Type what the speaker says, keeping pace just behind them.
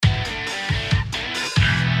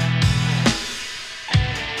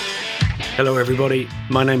Hello, everybody.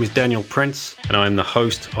 My name is Daniel Prince, and I am the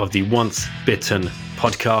host of the Once Bitten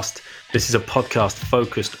podcast. This is a podcast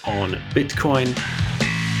focused on Bitcoin.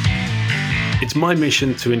 It's my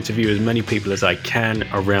mission to interview as many people as I can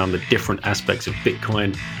around the different aspects of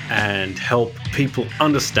Bitcoin and help people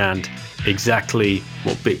understand exactly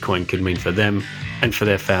what Bitcoin could mean for them and for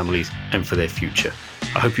their families and for their future.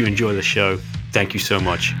 I hope you enjoy the show. Thank you so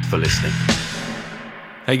much for listening.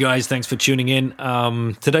 Hey guys, thanks for tuning in.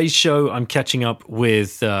 Today's show, I'm catching up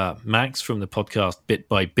with Max from the podcast Bit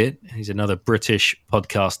by Bit. He's another British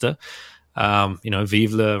podcaster.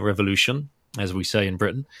 Vive la revolution, as we say in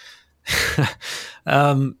Britain.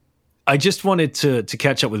 I just wanted to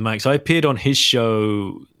catch up with Max. I appeared on his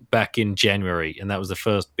show back in January, and that was the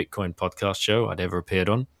first Bitcoin podcast show I'd ever appeared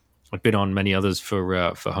on. I'd been on many others for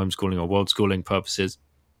homeschooling or world schooling purposes,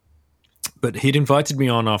 but he'd invited me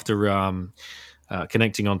on after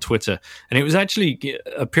connecting on Twitter, and it was actually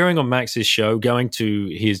appearing on Max's show, going to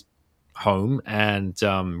his home and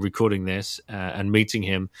recording this and meeting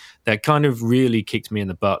him that kind of really kicked me in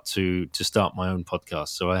the butt to start my own podcast.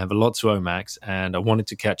 So I have a lot to owe Max, and I wanted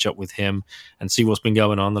to catch up with him and see what's been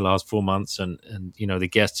going on the last 4 months and the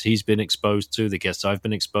guests he's been exposed to, the guests I've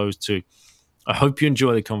been exposed to. I hope you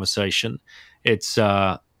enjoy the conversation. It's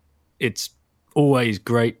always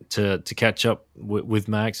great to catch up with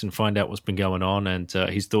Max and find out what's been going on and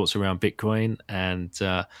his thoughts around Bitcoin. And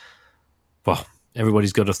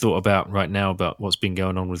everybody's got a thought about right now about what's been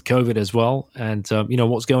going on with COVID as well, and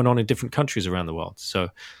what's going on in different countries around the world. So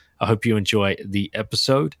I hope you enjoy the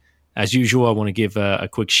episode. As usual, I want to give a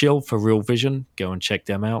quick shill for Real Vision. Go and check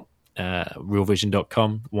them out.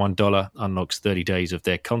 realvision.com. $1 unlocks 30 days of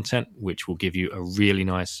their content, which will give you a really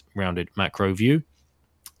nice rounded macro view.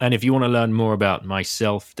 And if you want to learn more about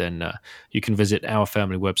myself, then you can visit our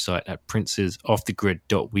family website at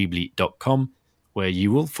princesoffthegrid.weebly.com, where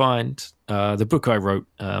you will find the book I wrote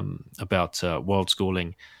about world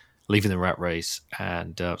schooling, leaving the rat race,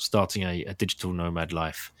 and starting a digital nomad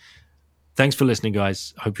life. Thanks for listening,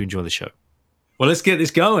 guys. I hope you enjoy the show. Well, let's get this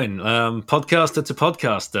going. Podcaster to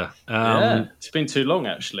podcaster. It's been too long,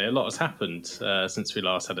 actually. A lot has happened since we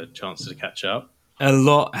last had a chance to catch up. A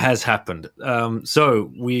lot has happened.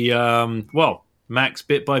 So we, Max,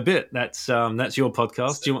 Bit by Bit. That's your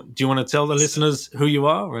podcast. Do you want to tell the listeners who you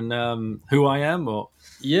are and who I am? Or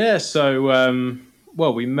so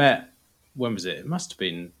we met. When was it? It must have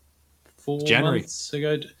been January. Months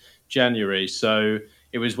ago. January. So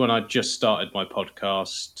it was when I just started my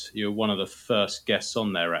podcast. You were one of the first guests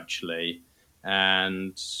on there, actually,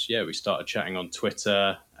 and we started chatting on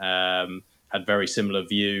Twitter. Had very similar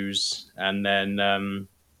views, and then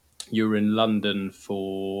you were in London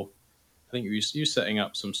for, I think you were setting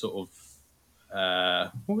up some sort of,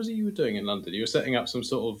 what was it you were doing in London? You were setting up some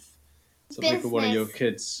sort of something business for one of your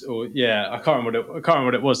kids, or I can't remember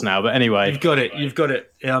what it was now. But anyway, You've got it.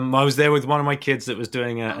 I was there with one of my kids that was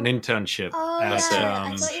doing an internship. I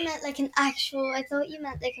thought you meant I thought you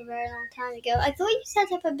meant like a very long time ago. I thought you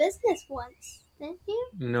set up a business once. Didn't you?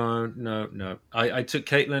 No. I took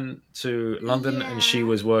Caitlin to London and she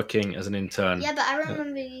was working as an intern. Yeah, but I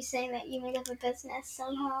remember you saying that you made up a business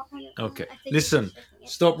somehow. Okay. Listen,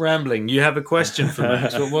 stop rambling. You have a question for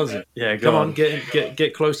Max. What was it? Come on,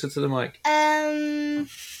 get closer to the mic.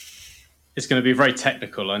 It's going to be very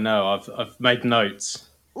technical. I know. I've made notes.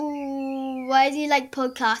 Why do you like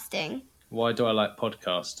podcasting? Why do I like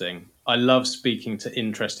podcasting? I love speaking to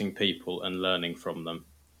interesting people and learning from them.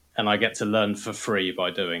 And I get to learn for free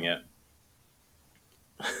by doing it.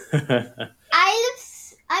 I'm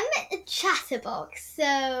at a chatterbox,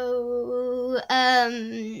 so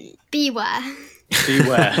beware.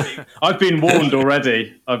 Beware. I've been warned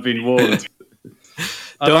already. Don't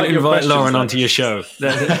invite Lauren onto your show.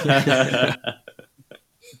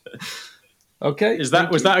 Okay. Was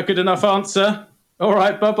that a good enough answer? All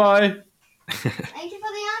right, bye-bye. Thank you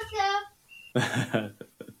for the answer.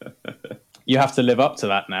 You have to live up to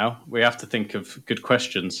that now. We have to think of good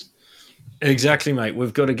questions. Exactly, mate.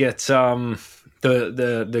 We've got to get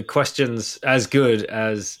the questions as good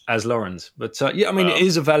as Lauren's. But it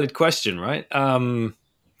is a valid question, right?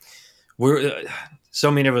 We're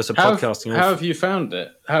so many of us are podcasting. How have you found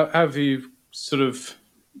it? How have you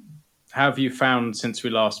found since we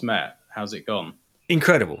last met? How's it gone?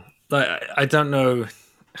 Incredible. I don't know.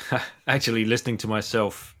 Actually, listening to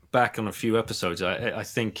myself back on a few episodes, I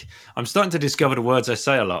think I'm starting to discover the words I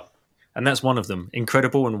say a lot, and that's one of them.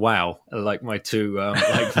 Incredible and wow are like my two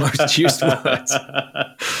most used words.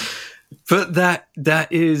 But that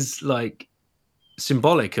is like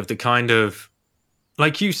symbolic of the kind of,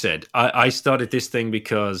 like you said, I started this thing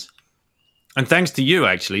because And thanks to you,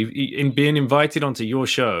 actually, in being invited onto your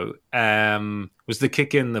show was the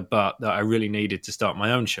kick in the butt that I really needed to start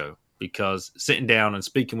my own show. Because sitting down and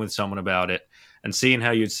speaking with someone about it and seeing how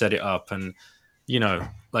you'd set it up, and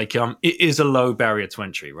like it is a low barrier to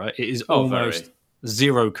entry, right? It is almost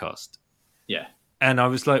zero cost. Yeah. And I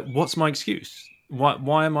was like, what's my excuse?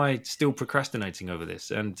 Why am I still procrastinating over this?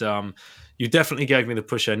 And you definitely gave me the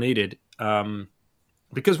push I needed.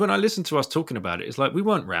 Because when I listened to us talking about it, it's like we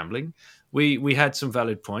weren't rambling. We had some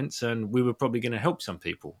valid points, and we were probably going to help some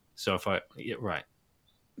people. So right,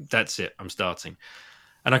 that's it. I'm starting.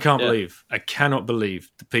 And I cannot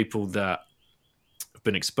believe the people that have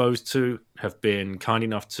been exposed to, have been kind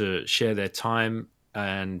enough to share their time,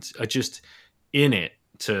 and are just in it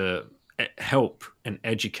to help and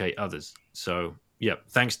educate others. So yeah,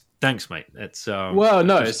 thanks, mate. It's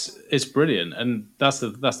it's brilliant, and that's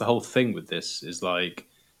the whole thing with this is like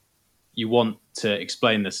you want to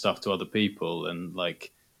explain this stuff to other people, and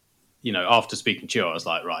like after speaking to you, I was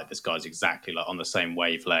like, right, this guy's exactly like on the same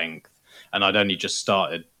wavelength, and I'd only just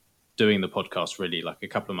started doing the podcast really like a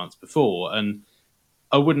couple of months before, and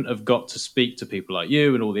I wouldn't have got to speak to people like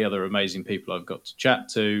you and all the other amazing people I've got to chat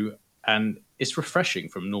to, and it's refreshing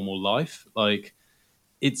from normal life. Like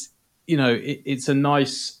it's it's a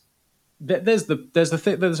nice. There's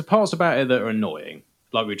a parts about it that are annoying,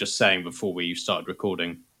 like we were just saying before we started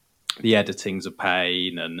recording. The editing's a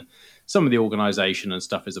pain, and some of the organisation and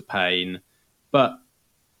stuff is a pain. But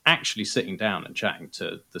actually sitting down and chatting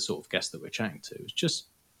to the sort of guests that we're chatting to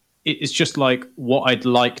it's just like what I'd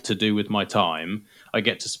like to do with my time. I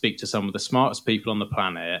get to speak to some of the smartest people on the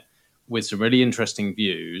planet with some really interesting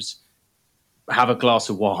views, have a glass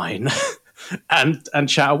of wine, and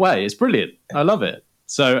chat away. It's brilliant. I love it.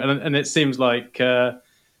 So, and it seems like the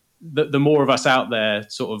more of us out there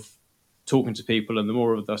sort of talking to people, and the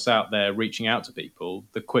more of us out there reaching out to people,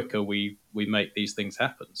 the quicker we make these things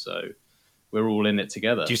happen. So we're all in it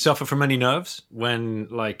together. Do you suffer from any nerves when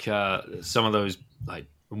like some of those like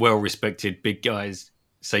well-respected big guys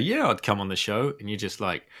say, yeah, I'd come on the show, and you're just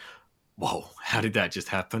like, whoa, how did that just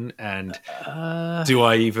happen? And do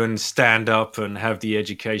I even stand up and have the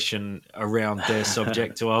education around their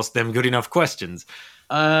subject to ask them good enough questions?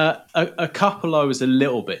 A couple I was a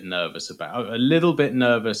little bit nervous about. A little bit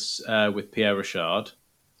nervous with Pierre Richard,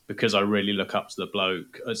 because I really look up to the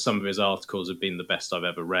bloke. Some of his articles have been the best I've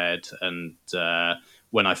ever read. And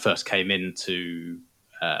when I first came into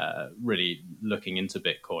really looking into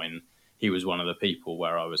Bitcoin, he was one of the people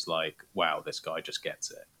where I was like, wow, this guy just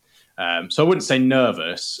gets it. So I wouldn't say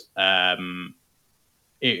nervous.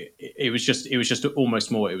 It was just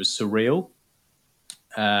almost more, it was surreal.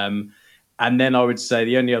 And then I would say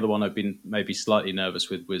the only other one I've been maybe slightly nervous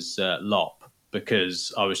with was Lop,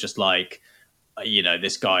 because I was just like,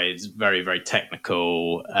 this guy is very, very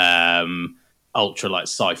technical, ultra like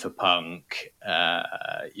cypherpunk,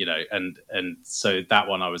 and so that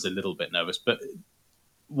one I was a little bit nervous. But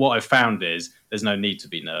what I've found is there's no need to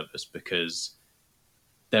be nervous, because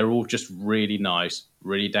they're all just really nice,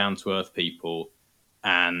 really down to earth people,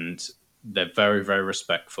 and they're very, very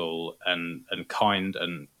respectful and kind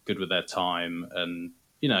and good with their time, and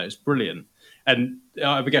it's brilliant. And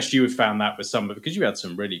I guess you have found that with some of it, because you had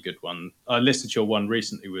some really good ones. I listened to your one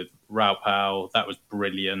recently with Raoul. That was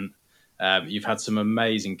brilliant. You've had some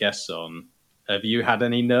amazing guests on. Have you had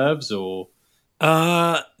any nerves or?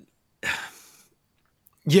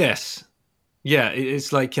 Yes. Yeah,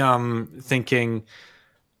 it's like thinking,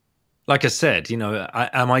 like I said,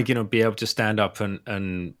 am I going to be able to stand up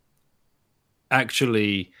and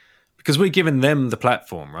actually, because we're giving them the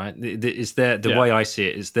platform, right? It's the way I see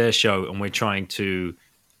it, it's their show, and we're trying to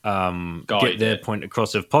get their point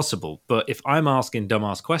across if possible. But if I'm asking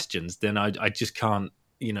dumbass questions, then I just can't,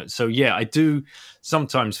 So yeah, I do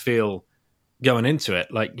sometimes feel going into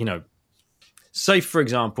it, like, say for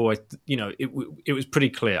example, it was pretty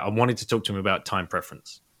clear I wanted to talk to him about time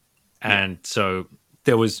preference, and so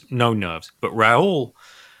there was no nerves. But Raoul,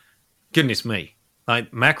 goodness me,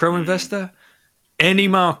 like macro investor. Any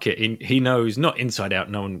market, he knows, not inside out.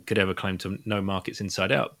 No one could ever claim to know markets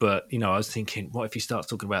inside out. But, I was thinking, what if he starts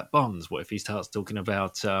talking about bonds? What if he starts talking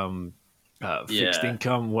about fixed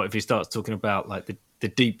income? What if he starts talking about like the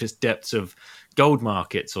deepest depths of gold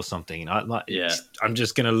markets or something? I'm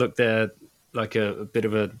just going to look there like a bit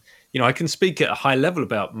of a, I can speak at a high level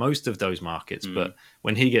about most of those markets, but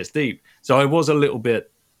when he gets deep. So I was a little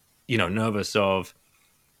bit, nervous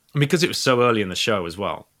because it was so early in the show as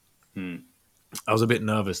well. I was a bit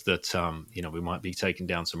nervous that, we might be taking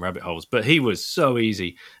down some rabbit holes, but he was so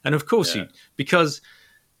easy. And of course, because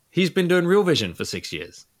he's been doing Real Vision for 6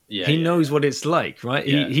 years. he knows what it's like, right?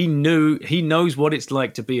 Yeah. He knows what it's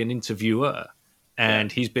like to be an interviewer,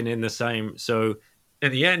 and he's been in the same. So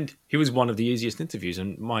in the end, he was one of the easiest interviews,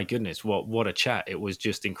 and my goodness, what a chat! It was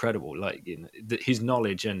just incredible. Like, you know, his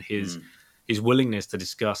knowledge and his willingness to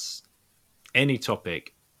discuss any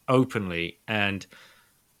topic openly, and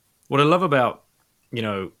what I love about, you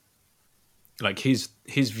know, like his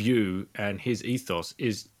view and his ethos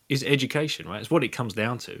is education, right? It's what it comes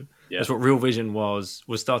down to. Yeah. That's what Real Vision was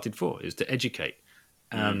started for, is to educate.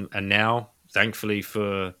 And now, thankfully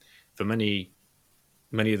for many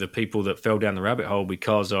of the people that fell down the rabbit hole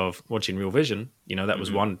because of watching Real Vision, you know, that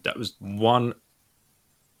was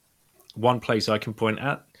one place I can point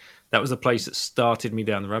at. That was the place that started me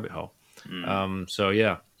down the rabbit hole. So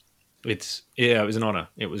yeah, it was an honor.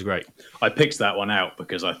 It was great. I picked that one out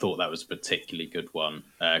because I thought that was a particularly good one,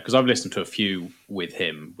 because I've listened to a few with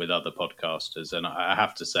him, with other podcasters, and I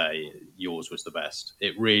have to say yours was the best.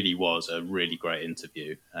 It really was a really great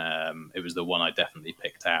interview. It was the one I definitely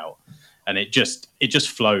picked out, and it just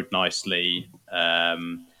flowed nicely.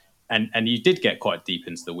 And you did get quite deep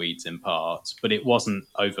into the weeds in parts, but it wasn't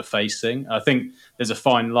over-facing. I think there's a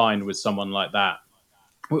fine line with someone like that.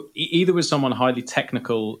 Either with someone highly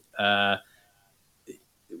technical,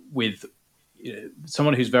 with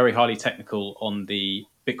someone who's very highly technical on the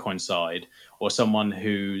Bitcoin side, or someone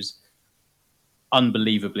who's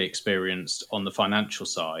unbelievably experienced on the financial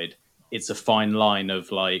side. It's a fine line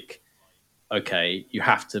of like, okay, you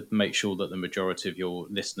have to make sure that the majority of your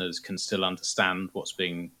listeners can still understand what's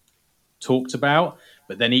being talked about,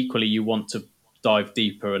 but then equally you want to dive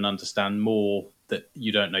deeper and understand more that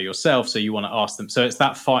you don't know yourself, so you want to ask them. So it's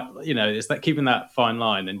that it's that keeping that fine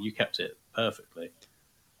line, and you kept it perfectly.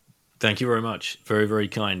 Thank you very much. Very, very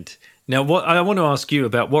kind. Now, what I want to ask you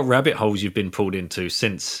about, what rabbit holes you've been pulled into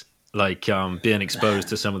since, like, being exposed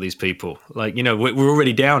to some of these people. Like, you know, we're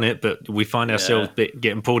already down it, but we find ourselves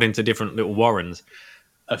getting pulled into different little warrens.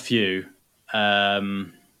 A few. So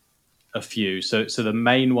the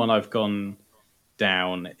main one I've gone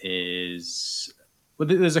down is, well,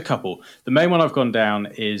 there's a couple. The main one I've gone down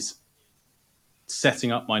is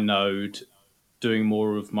setting up my node, doing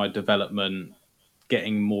more of my development,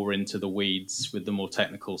 getting more into the weeds with the more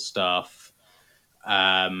technical stuff.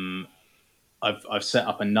 I've set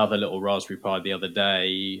up another little Raspberry Pi the other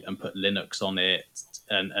day and put Linux on it,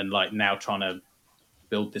 and like now trying to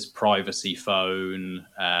build this privacy phone,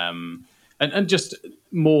 and just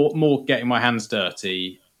more getting my hands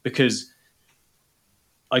dirty, because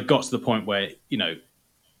I got to the point where, you know,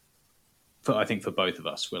 I think for both of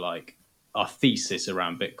us, we're like, our thesis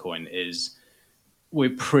around Bitcoin is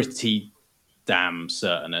we're pretty damn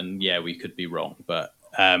certain, and yeah, we could be wrong, but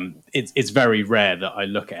it's very rare that I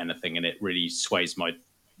look at anything and it really sways my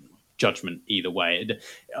judgment either way.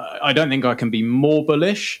 I don't think I can be more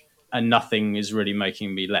bullish, and nothing is really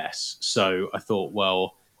making me less. So I thought,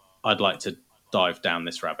 well, I'd like to dive down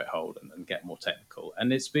this rabbit hole and get more technical,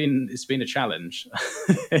 and it's been a challenge.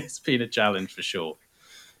 It's been a challenge for sure.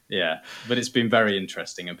 Yeah, but it's been very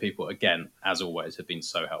interesting, and people, again, as always, have been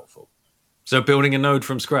so helpful. So building a node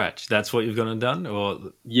from scratch, that's what you've gone and done? Or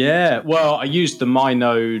yeah, well, I used the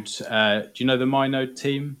MyNode. Do you know the MyNode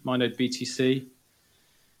team, MyNode BTC?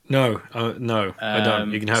 No, I don't.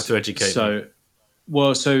 You're going to have to educate me.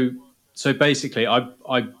 Well, so basically,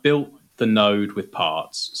 I built the node with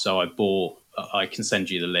parts. So I can send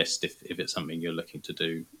you the list if it's something you're looking to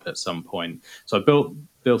do at some point. So I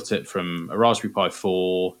built it from a Raspberry Pi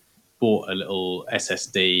 4, bought a little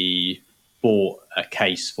SSD, bought a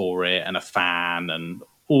case for it and a fan and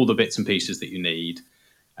all the bits and pieces that you need.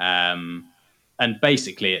 And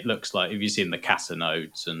basically it looks like, if you've seen the Casa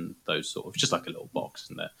nodes and those sort of, just like a little box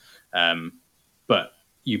in there. But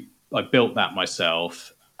I built that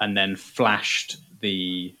myself, and then flashed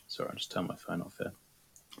sorry, I'll just turn my phone off here.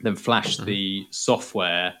 Then flashed the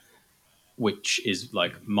software, which is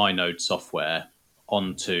like MyNode software,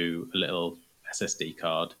 onto a little SSD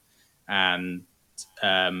card. And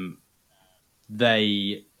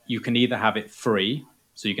you can either have it free,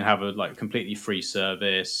 so you can have a like completely free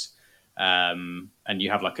service, and you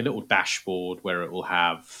have like a little dashboard where it will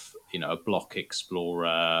have, you know, a block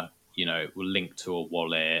explorer, you know, it will link to a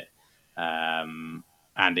wallet,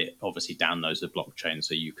 and it obviously downloads the blockchain,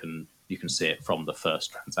 so you can see it from the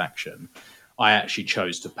first transaction. I actually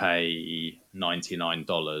chose to pay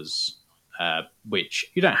 $99,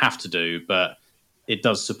 which you don't have to do, but it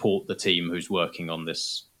does support the team who's working on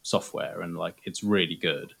this software, and like it's really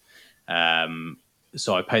good.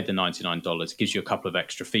 So I paid the $99. It gives you a couple of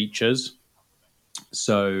extra features.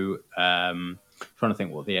 So trying to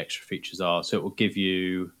think what the extra features are. So it will give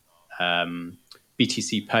you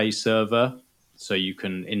BTC Pay server. so you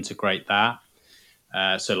can integrate that.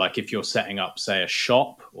 So like if you're setting up, say, a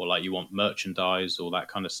shop, or like you want merchandise or that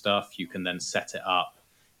kind of stuff, you can then set it up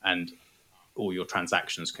and all your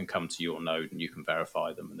transactions can come to your node and you can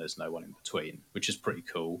verify them and there's no one in between, which is pretty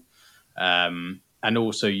cool. And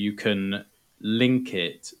also you can link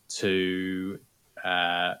it to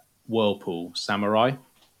Whirlpool Samurai.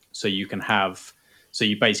 So you can have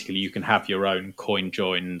your own coin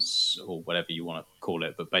joins or whatever you want to call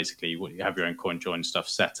it, but basically you have your own coin join stuff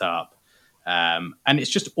set up. And it's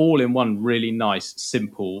just all in one really nice,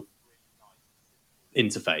 simple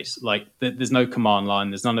interface. Like there's no command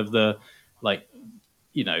line. There's none of the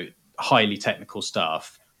highly technical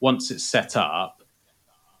stuff. Once it's set up,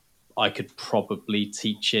 I could probably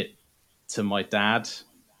teach it to my dad.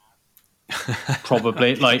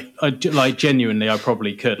 Probably like genuinely, I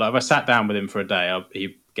probably could. Like if I sat down with him for a day,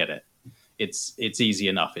 he'd get it. It's easy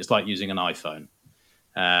enough. It's like using an iPhone.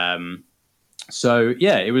 So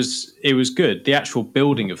yeah, it was good. The actual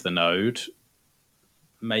building of the node,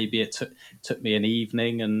 maybe it took me an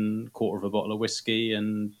evening and a quarter of a bottle of whiskey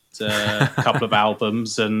and a couple of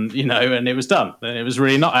albums, and and it was done. And it was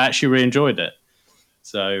I actually really enjoyed it.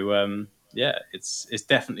 So yeah, it's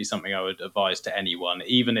definitely something I would advise to anyone,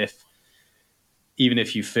 even if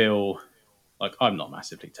you feel like I'm not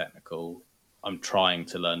massively technical. I'm trying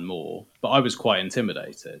to learn more, but I was quite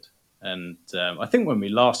intimidated. And I think when we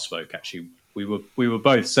last spoke, actually, we were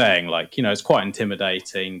both saying like, it's quite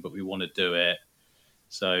intimidating, but we want to do it.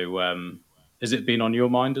 So has it been on your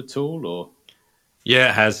mind at all, or? Yeah,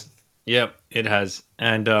 it has. Yeah, it has.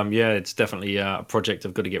 And yeah, it's definitely a project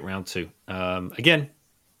I've got to get round to. Again,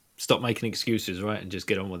 stop making excuses, right? And just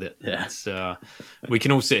get on with it. Yeah. We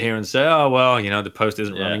can all sit here and say, oh, well, the post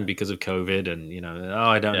isn't running because of COVID and,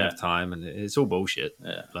 I don't have time. And it's all bullshit.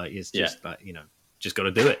 Yeah. Like, it's just like, just got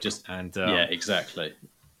to do it. Yeah, exactly.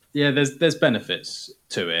 Yeah, there's benefits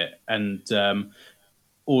to it. And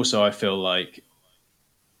also I feel like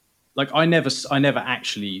I never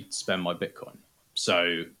actually spend my Bitcoin.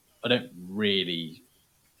 So I don't really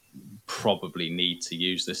probably need to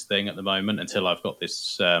use this thing at the moment until I've got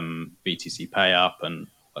this BTC pay up and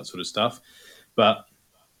that sort of stuff. But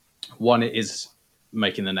one, it is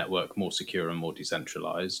making the network more secure and more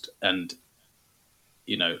decentralized. And,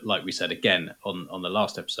 like we said again on the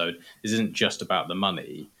last episode, this isn't just about the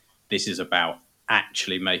money. This is about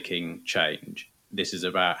actually making change. This is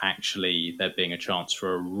about actually there being a chance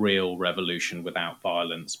for a real revolution without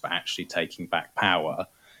violence, but actually taking back power.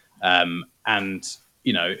 And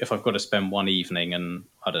if I've got to spend one evening and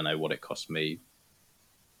I don't know what it cost me,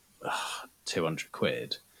 200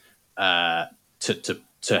 quid,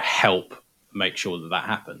 to help make sure that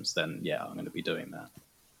happens, then yeah, I'm going to be doing that.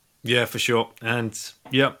 Yeah, for sure. And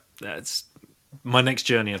yeah, that's my next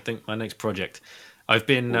journey. I think my next project. I've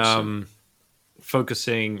been awesome.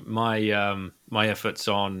 Focusing my my efforts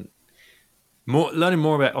on learning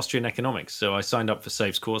more about Austrian economics. So I signed up for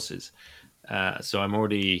Save's courses. So I'm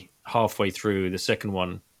already halfway through the second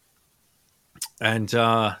one, and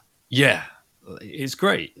yeah, it's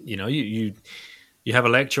great. You have a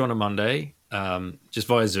lecture on a Monday, just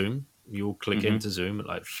via Zoom. You all click into Zoom at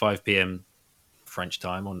like 5 p.m. French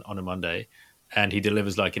time on a Monday, and he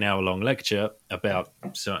delivers like an hour-long lecture about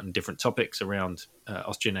certain different topics around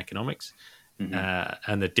Austrian economics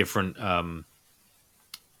and the different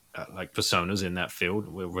like personas in that field,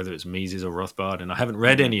 whether it's Mises or Rothbard. And I haven't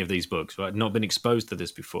read any of these books, but I've not been exposed to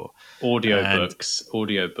this before. Audio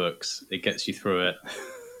books. It gets you through it.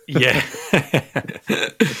 Yeah.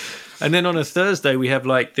 And then on a Thursday, we have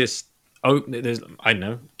like this. There's, I don't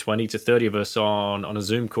know, 20 to 30 of us on a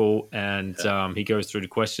Zoom call, and he goes through the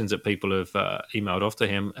questions that people have emailed off to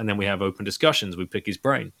him, and then we have open discussions. We pick his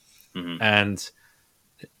brain, and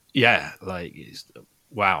yeah, like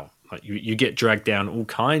wow, like you get dragged down all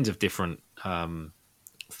kinds of different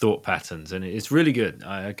thought patterns, and it's really good.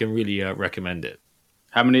 I can really recommend it.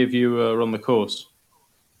 How many of you are on the course?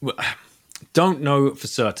 Well, don't know for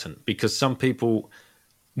certain, because some people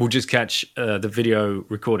will just catch the video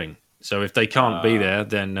recording. So if they can't be there,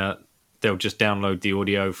 then they'll just download the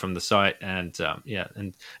audio from the site, and yeah,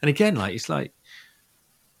 and again, like it's like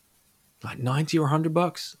 $90 or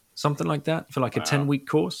 $100, something like that, for like a 10-week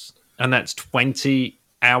course, and that's 20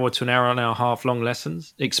 hour to an hour and a half long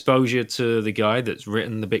lessons, exposure to the guy that's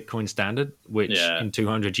written the Bitcoin Standard, which in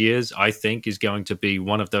 200 years I think is going to be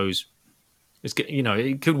one of those.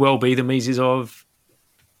 It could well be the Mises of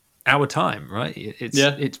our time, right?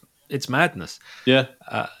 It's madness. Yeah.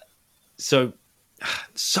 So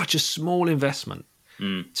such a small investment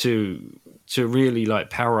to really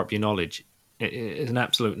like power up your knowledge. It's an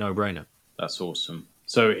absolute no-brainer. That's awesome.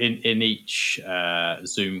 So in each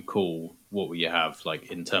Zoom call, what will you have,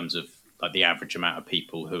 like, in terms of like the average amount of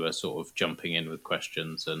people who are sort of jumping in with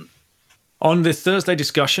questions? And On the Thursday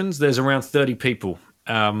discussions, there's around 30 people.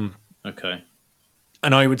 okay,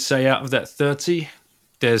 And I would say out of that 30,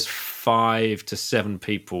 there's 5 to 7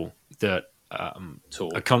 people that are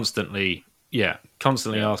constantly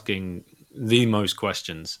asking the most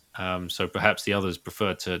questions. So perhaps the others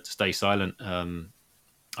prefer to stay silent.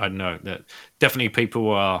 I don't know. That definitely people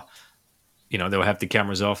are, they'll have the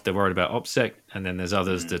cameras off. They're worried about OPSEC, and then there's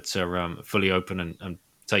others that are fully open and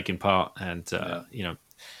taking part. And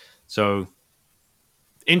so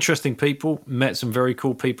interesting people. Met some very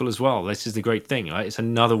cool people as well. This is the great thing, right? It's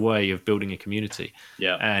another way of building a community,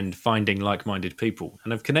 and finding like-minded people.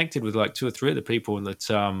 And I've connected with like 2 or 3 of the people that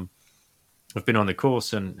have been on the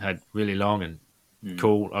course and had really long and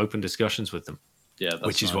cool open discussions with them. Yeah,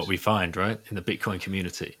 which is what we find, right, in the Bitcoin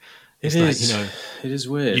community. It is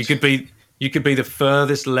weird. You could be the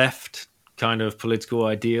furthest left kind of political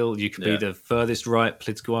ideal. You could be the furthest right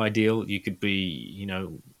political ideal. You could be,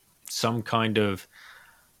 some kind of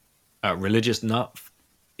religious nut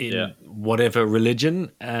in whatever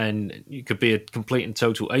religion, and you could be a complete and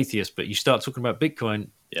total atheist. But you start talking about Bitcoin,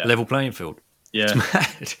 level playing field. Yeah,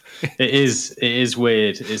 it's mad. It is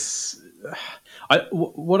weird.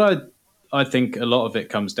 I think a lot of it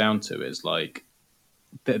comes down to is like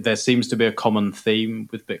there seems to be a common theme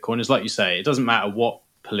with Bitcoin. It's like you say, it doesn't matter what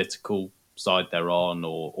political side they're on,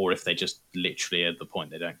 or if they just literally at the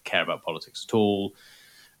point they don't care about politics at all,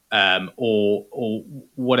 or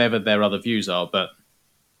whatever their other views are. But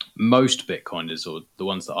most Bitcoiners, or the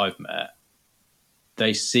ones that I've met,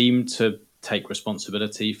 they seem to take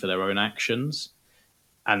responsibility for their own actions,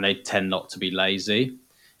 and they tend not to be lazy.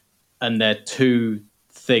 And they're 2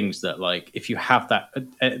 things that, like, if you have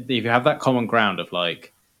that common ground of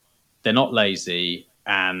like they're not lazy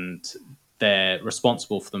and they're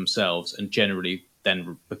responsible for themselves, and generally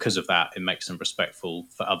then because of that it makes them respectful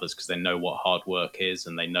for others because they know what hard work is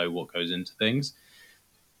and they know what goes into things,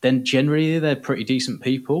 then generally they're pretty decent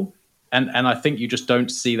people. And I think you just don't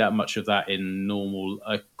see that much of that in normal,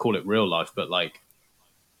 I call it real life, but like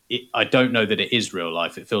I don't know that it is real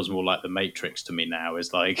life. It feels more like the Matrix to me now.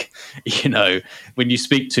 Is like, when you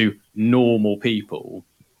speak to normal people,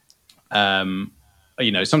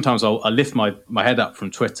 sometimes I'll lift my head up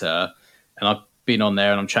from Twitter, and I've been on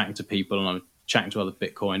there and I'm chatting to people and I'm chatting to other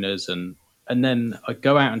Bitcoiners, and then I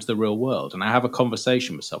go out into the real world and I have a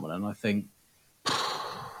conversation with someone and I think,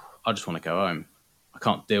 I just want to go home. I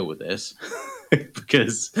can't deal with this.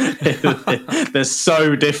 Because they're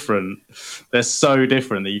so different. They're so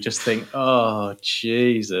different that you just think, oh,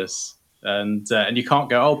 Jesus. And you can't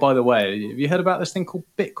go, oh, by the way, have you heard about this thing called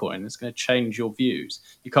Bitcoin? It's going to change your views.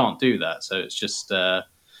 You can't do that. So it's just,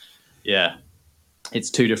 it's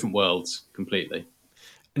 2 different worlds completely.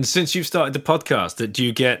 And since you've started the podcast, do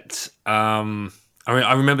you get, I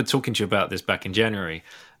remember talking to you about this back in January,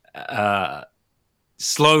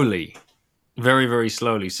 slowly, very, very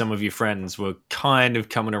slowly, some of your friends were kind of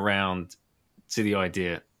coming around to the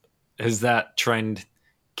idea. Has that trend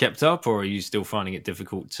kept up, or are you still finding it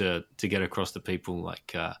difficult to get across to people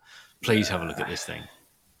like, please have a look at this thing?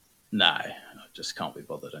 No, I just can't be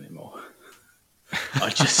bothered anymore. I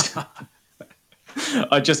just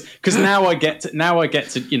because now I get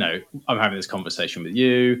to, I'm having this conversation with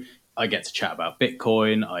you. I get to chat about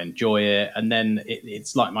Bitcoin. I enjoy it. And then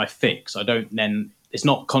it's like my fix. It's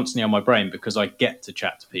not constantly on my brain because I get to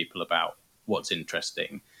chat to people about what's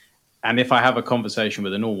interesting. And if I have a conversation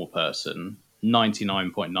with a normal person,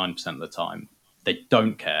 99.9% of the time, they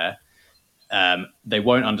don't care. They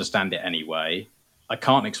won't understand it anyway. I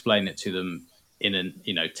can't explain it to them in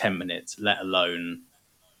 10 minutes, let alone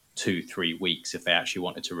 2-3 weeks if they actually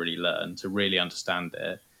wanted to really learn, to really understand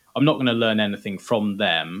it. I'm not going to learn anything from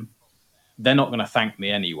them. They're not going to thank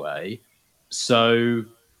me anyway. So,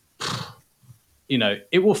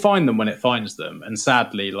 it will find them when it finds them. And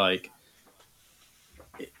sadly,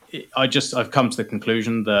 I've come to the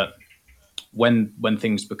conclusion that when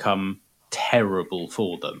things become terrible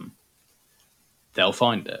for them, they'll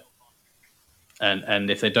find it. And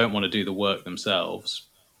if they don't want to do the work themselves,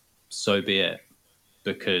 so be it.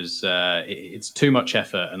 Because it's too much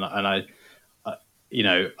effort, and I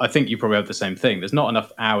think you probably have the same thing. There's not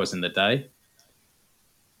enough hours in the day.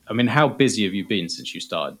 I mean, how busy have you been since you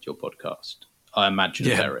started your podcast? I imagine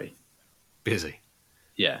very busy.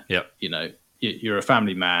 Yeah. Yep. You're a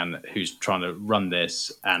family man who's trying to run this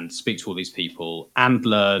and speak to all these people and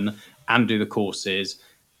learn and do the courses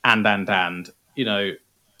and to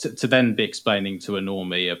then be explaining to a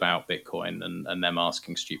normie about Bitcoin and them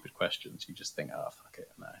asking stupid questions. You just think, oh, fuck it.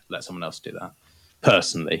 No, let someone else do that.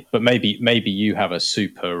 personally, but maybe you have a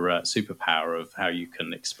superpower of how you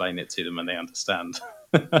can explain it to them and they understand.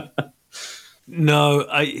 No,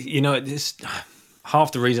 this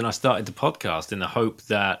half the reason I started the podcast, in the hope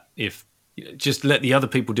that if just let the other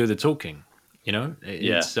people do the talking,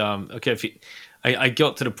 it's okay. I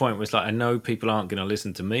got to the point where it's like, I know people aren't going to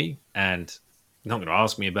listen to me and not going to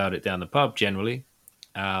ask me about it down the pub generally.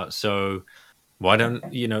 So why don't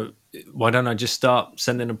I just start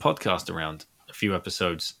sending a podcast around a few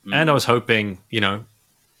episodes? And I was hoping,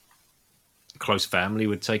 close family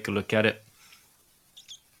would take a look at it,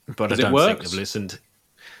 but I don't think they've listened.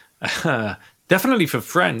 Definitely for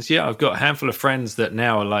friends. Yeah, I've got a handful of friends that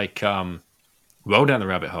now are like, well down the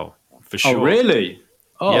rabbit hole for sure. Oh, really?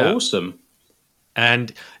 Oh, yeah. Awesome.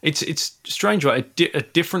 And it's strange, right? A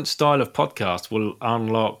different style of podcast will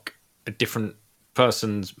unlock a different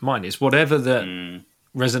person's mind. It's whatever that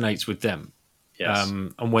resonates with them. Yes.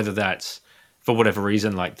 And whether that's for whatever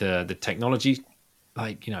reason, like the technology,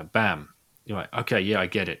 like, bam, you're like, okay, yeah, I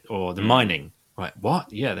get it. Or the mining, right?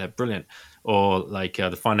 What? Yeah, they're brilliant. Or like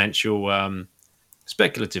the financial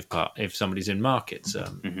speculative part. If somebody's in markets,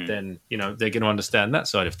 then, they're going to understand that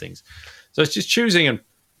side of things. So it's just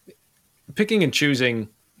picking and choosing.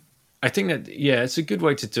 I think that, it's a good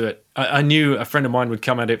way to do it. I knew a friend of mine would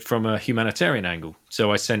come at it from a humanitarian angle.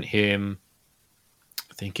 So I sent him,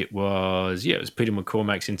 I think it was Peter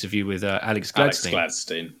McCormack's interview with Alex Gladstein. Alex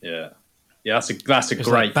Gladstein, yeah. Yeah, that's a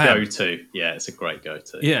great go-to. Yeah, it's a great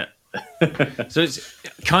go-to. Yeah. So it's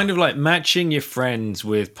kind of like matching your friends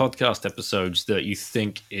with podcast episodes that you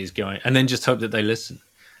think is going, and then just hope that they listen.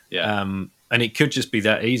 Yeah. And it could just be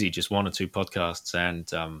that easy, just one or two podcasts, and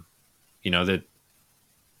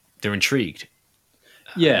they're intrigued.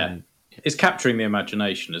 Yeah, it's capturing the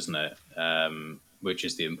imagination, isn't it? Which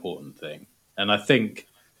is the important thing. And I think,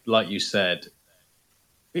 like you said,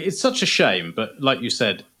 it's such a shame, but like you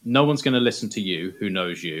said, no one's going to listen to you who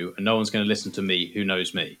knows you, and no one's going to listen to me who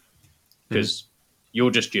knows me, because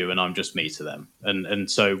you're just you and I'm just me to them. And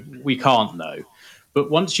so we can't know.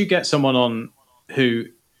 But once you get someone on who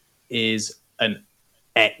is an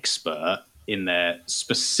expert in their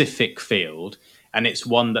specific field, and it's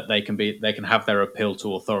one that they can have their appeal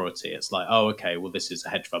to authority. It's like, oh, okay, well, this is a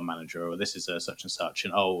hedge fund manager, or this is a such and such,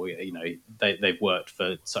 and they've worked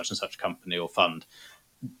for such and such company or fund.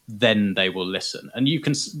 Then they will listen, and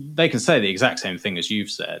they can say the exact same thing as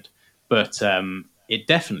you've said, but it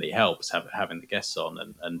definitely helps having the guests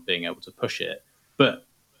on and being able to push it. But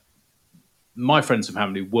my friends and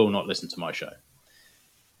family will not listen to my show.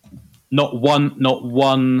 Not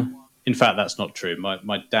one. In fact, that's not true.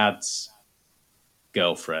 My dad's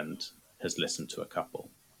girlfriend has listened to a couple.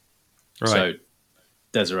 Right. So,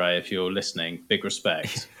 Desiree, if you're listening, big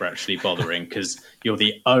respect for actually bothering, because you're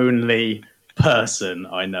the only person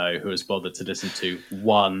I know who has bothered to listen to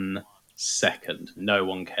 1 second. No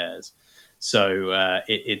one cares. So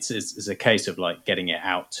it's a case of like getting it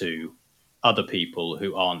out to other people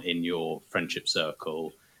who aren't in your friendship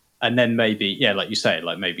circle. And then maybe, like you say,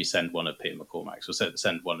 like maybe send one of Peter McCormack's, or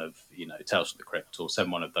send one of, Tales from the Crypt, or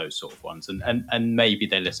send one of those sort of ones. And maybe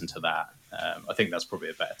they listen to that. I think that's probably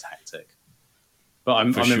a better tactic. But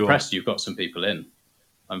I'm sure. Impressed you've got some people in.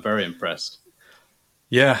 I'm very impressed.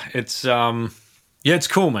 Yeah, it's it's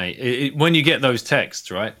cool, mate. When you get those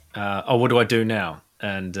texts, right? What do I do now?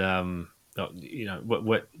 And,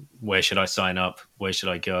 where should I sign up? Where should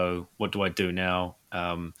I go? What do I do now?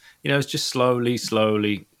 It's just slowly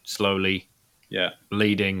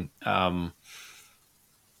leading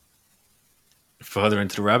further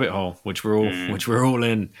into the rabbit hole, which we're all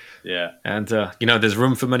in. Yeah. And there's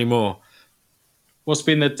room for many more. What's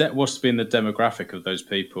been the demographic of those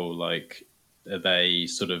people? Like, are they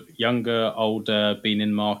sort of younger, older, been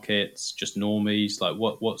in markets, just normies? Like,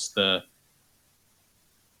 what's the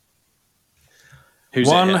who's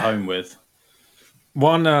it at home with?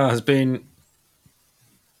 One has been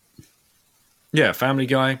family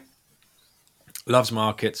guy, loves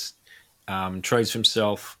markets, trades for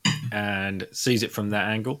himself, and sees it from that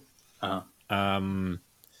angle.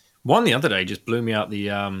 One the other day just blew me out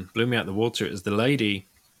the water. It was the lady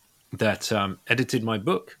that edited my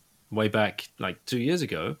book way back like 2 years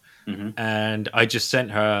ago, and I just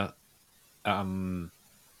sent her.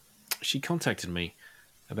 She contacted me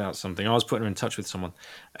about something. I was putting her in touch with someone,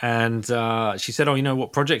 and she said, "Oh,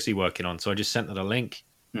 what projects are you working on?" So I just sent her a link.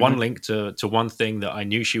 One link to one thing that I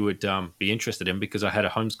knew she would be interested in, because I had a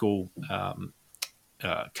homeschool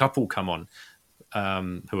couple come on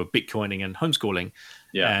who are Bitcoining and homeschooling.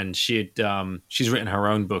 Yeah. And she's written her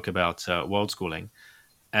own book about world schooling,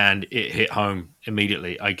 and it hit home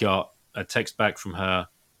immediately. I got a text back from her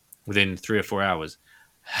within 3 or 4 hours.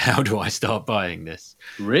 how do I start buying this?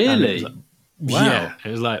 Really? Wow. Yeah, it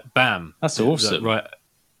was like, bam. That's awesome. Right.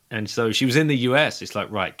 And so she was in the US. It's like,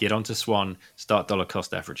 right, get onto Swan, start dollar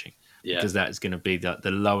cost averaging. Yeah. Because that is going to be the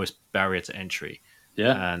lowest barrier to entry.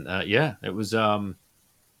 Yeah. And it was, and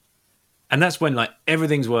that's when like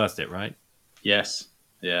everything's worth it, right? Yes.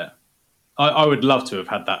 Yeah. I would love to have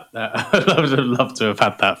had that. I would love to have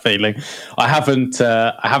had that feeling. I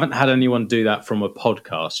haven't had anyone do that from a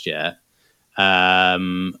podcast yet.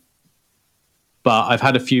 But I've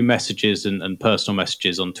had a few messages and personal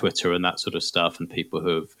messages on Twitter and that sort of stuff, and people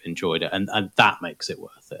who have enjoyed it, and that makes it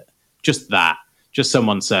worth it. Just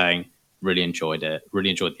someone saying, really enjoyed it, really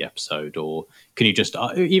enjoyed the episode, or can you just,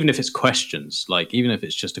 even if it's questions, like even if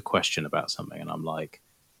it's just a question about something, and I'm like,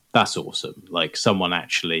 that's awesome. Like someone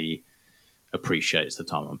actually appreciates the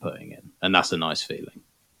time I'm putting in, and that's a nice feeling.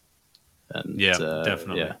 And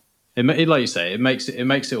definitely. Yeah. It, like you say, it makes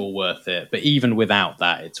it all worth it. But even without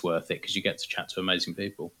that, it's worth it because you get to chat to amazing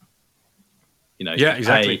people. You know,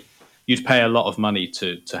 exactly. You'd pay a lot of money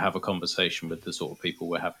to have a conversation with the sort of people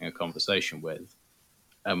we're having a conversation with,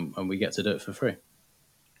 and we get to do it for free.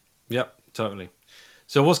 Yep, totally.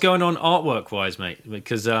 So what's going on artwork wise, mate?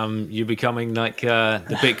 Because you're becoming like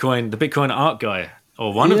the Bitcoin art guy,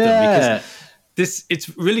 or one of them. Because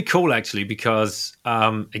it's really cool actually, because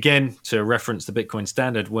again, to reference the Bitcoin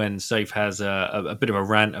Standard, when Saif has a bit of a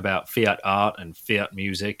rant about fiat art and fiat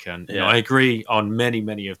music, and you know, I agree on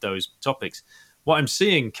many of those topics. What I'm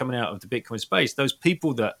seeing coming out of the Bitcoin space, those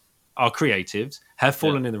people that are creatives, have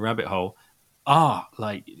fallen in the rabbit hole, are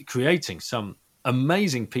like creating some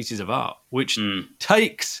amazing pieces of art, which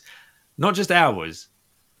takes not just hours,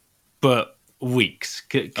 but weeks.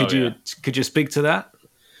 Could you speak to that?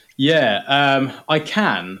 Yeah, I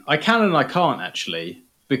can and I can't actually,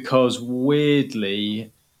 because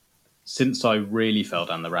weirdly, since I really fell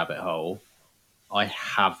down the rabbit hole, I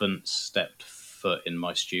haven't stepped foot in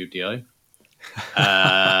my studio.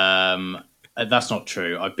 That's not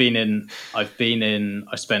true. I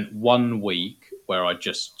spent 1 week where I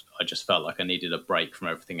just felt like I needed a break from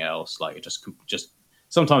everything else. Like it just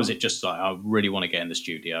sometimes it just like, I really want to get in the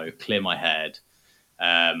studio, clear my head.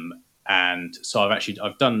 And so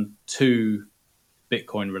I've done 2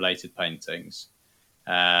 Bitcoin related paintings.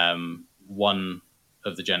 One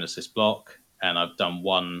of the Genesis block, and I've done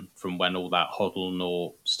one from when all that hodl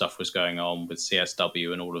nor stuff was going on with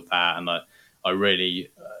CSW and all of that. And I really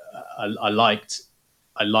I liked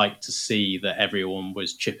to see that everyone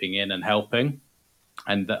was chipping in and helping,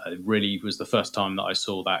 and that really was the first time that I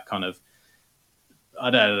saw that kind of, I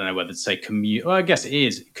don't know whether to say I guess it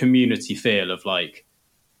is community feel of like,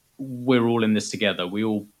 we're all in this together. We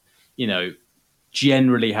all, you know,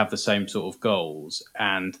 generally have the same sort of goals.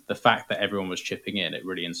 And the fact that everyone was chipping in, it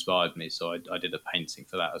really inspired me. So I did a painting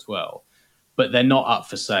for that as well. But they're not up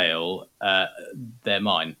for sale. They're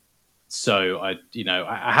mine. So I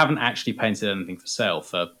haven't actually painted anything for sale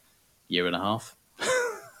for a year and a half.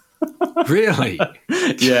 Really?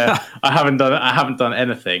 Yeah, I haven't done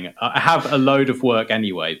anything. I have a load of work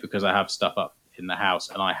anyway, because I have stuff up in the house,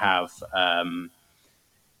 and I have,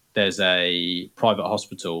 there's a private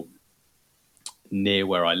hospital near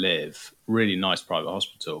where I live, really nice private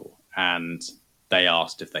hospital. And they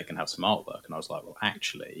asked if they can have some artwork. And I was like, well,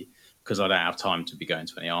 actually, because I don't have time to be going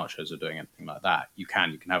to any art shows or doing anything like that, you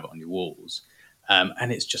can have it on your walls.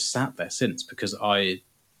 And it's just sat there since, because I'm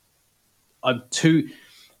too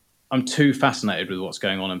fascinated with what's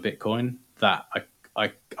going on in Bitcoin that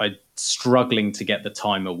I struggling to get the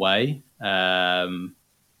time away. But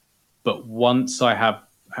once I have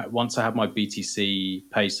my BTC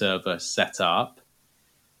pay server set up,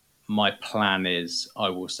 my plan is I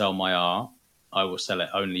will sell my art. I will sell it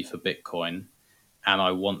only for Bitcoin. And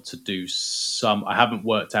I want to do I haven't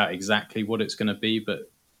worked out exactly what it's going to be, but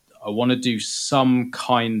I want to do some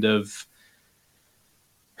kind of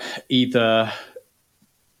either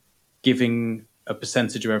giving a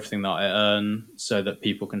percentage of everything that I earn so that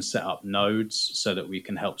people can set up nodes so that we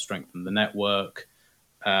can help strengthen the network,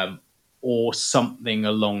 or something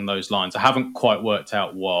along those lines. I haven't quite worked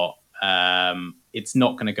out what. It's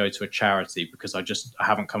not going to go to a charity because I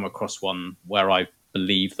haven't come across one where I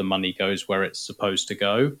believe the money goes where it's supposed to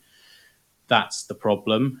go. That's the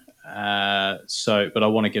problem. But I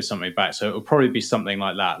want to give something back. So it will probably be something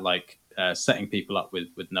like that, like setting people up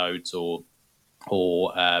with nodes, or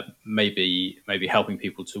maybe helping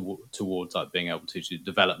people towards like being able to do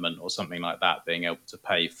development or something like that, being able to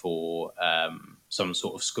pay for some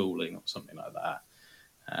sort of schooling or something like that.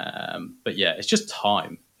 But yeah, it's just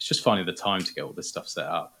time. It's just finding the time to get all this stuff set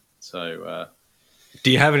up. So, do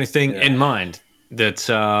you have anything in mind that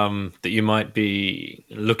you might be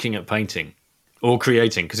looking at painting or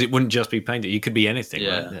creating, because it wouldn't just be painting. It could be anything.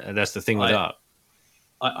 Yeah. Right? And that's the thing with art.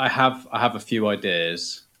 I have a few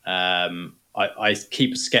ideas. I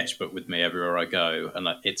keep a sketchbook with me everywhere I go, and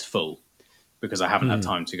it's full because I haven't had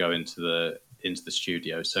time to go into the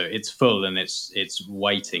studio. So it's full and it's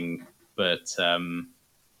waiting. But I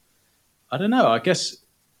don't know. I guess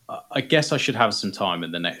I should have some time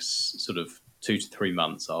in the next sort of 2 to 3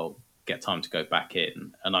 months. I'll get time to go back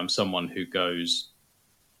in, and I'm someone who goes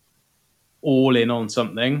all in on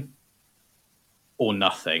something or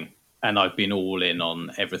nothing. And I've been all in on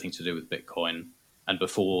everything to do with Bitcoin. And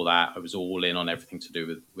before that, I was all in on everything to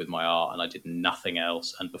do with my art, and I did nothing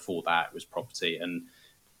else. And before that, it was property. And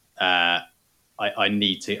I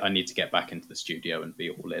need to get back into the studio and be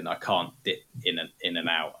all in. I can't dip in and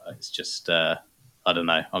out. It's just I don't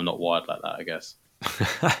know. I'm not wired like that, I guess.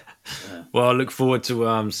 Well, I look forward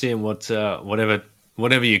to seeing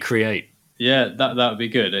whatever you create. Yeah, that would be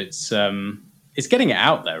good. It's getting it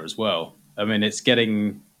out there as well. I mean, it's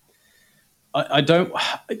getting. I don't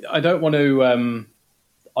want to.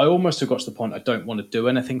 I almost have got to the point I don't want to do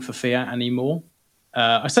anything for fiat anymore.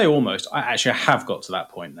 I say almost. I have got to that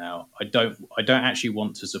point now. I don't actually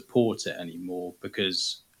want to support it anymore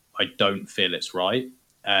because I don't feel it's right,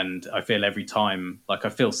 and I feel every time I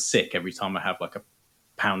feel sick every time I have like a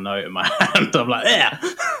pound note in my hand. I'm like, yeah,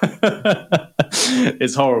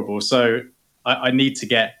 it's horrible. So I need to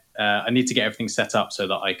get. I need to get everything set up so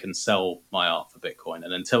that I can sell my art for Bitcoin.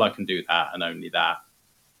 And until I can do that, and only that,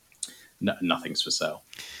 nothing's for sale.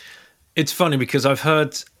 It's funny because I've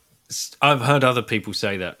heard other people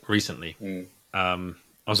say that recently. I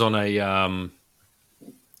was on a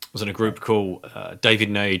group call. David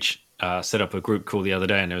Nage set up a group call the other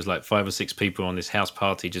day, and there was like 5 or 6 people on this house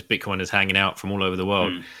party, just Bitcoiners hanging out from all over the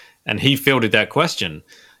world. And he fielded that question.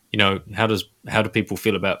 You know, how do people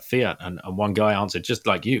feel about fiat? And one guy answered just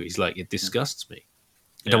like you. He's like, it disgusts me.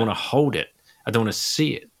 I don't want to hold it. I don't want to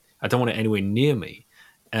see it. I don't want it anywhere near me.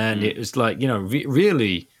 And it was like,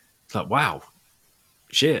 really, it's like, wow,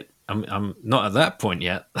 shit. I'm not at that point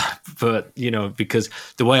yet, but because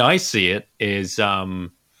the way I see it is,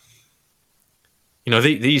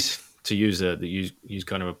 these, to use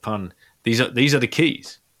kind of a pun, these are the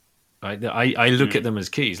keys. Right? I look at them as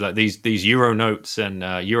keys, like these euro notes and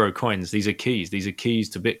euro coins. These are keys. These are keys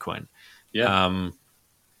to Bitcoin. Yeah.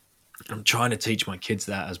 I'm trying to teach my kids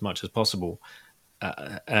that as much as possible.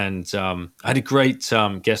 And I had a great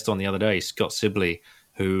guest on the other day, Scott Sibley,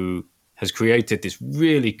 who has created this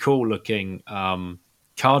really cool looking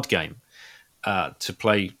card game to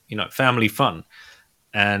play, family fun.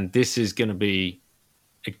 And this is going to be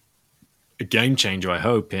a game changer, I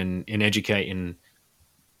hope, in educating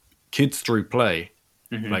kids through play,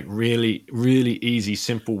 like really, really easy,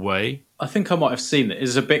 simple way. I think I might have seen it.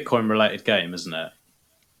 It's a Bitcoin related game, isn't it?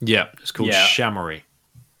 Yeah, it's called Shamory.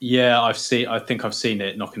 Yeah, I think I've seen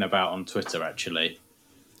it knocking about on Twitter actually.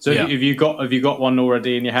 So have you got one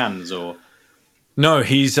already in your hands, or? No,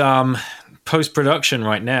 he's post production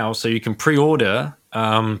right now, so you can pre-order.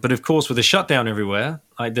 But of course, with the shutdown everywhere,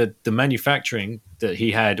 like the manufacturing that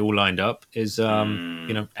he had all lined up is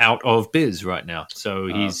out of biz right now. So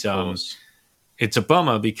he's it's a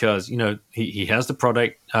bummer because he has the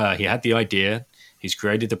product, he had the idea, he's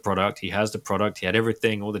created the product, he has the product, he had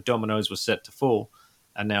everything, all the dominoes were set to fall,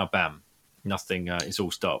 and now bam, nothing. It's all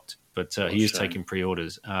stopped. But he is taking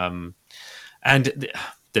pre-orders. And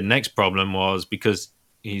the next problem was because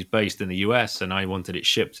he's based in the US and I wanted it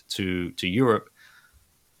shipped to Europe.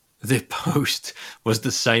 The post was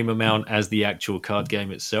the same amount as the actual card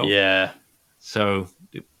game itself. Yeah. So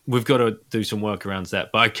we've got to do some work around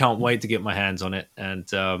that. But I can't wait to get my hands on it. And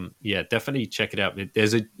definitely check it out.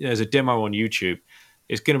 There's a demo on YouTube.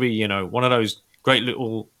 It's going to be, one of those great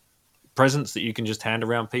little presents that you can just hand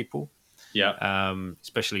around people. Yeah.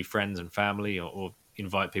 Especially friends and family, or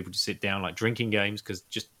invite people to sit down, like drinking games, because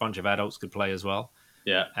just a bunch of adults could play as well.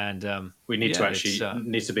 Yeah, and we need to actually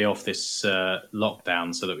need to be off this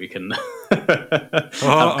lockdown so that we can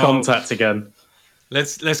have contact again.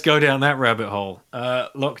 Let's go down that rabbit hole,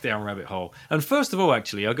 lockdown rabbit hole. And first of all,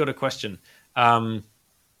 actually, I got a question.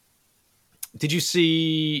 Did you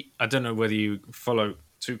see? I don't know whether you follow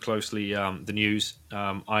too closely the news.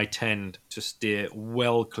 I tend to steer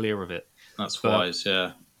well clear of it. That's wise,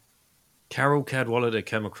 yeah. Carol Cadwallader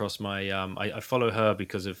came across my. I follow her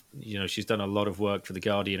because of she's done a lot of work for The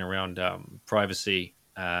Guardian around privacy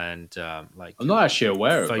and like. I'm not actually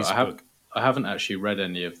aware Facebook. of it. I haven't actually read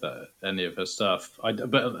any of her stuff.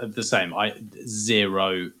 But the same.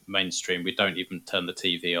 Zero mainstream. We don't even turn the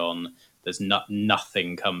TV on. There's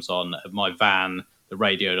nothing comes on. My van, The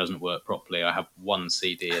radio doesn't work properly. I have one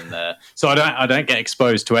CD in there, so I don't get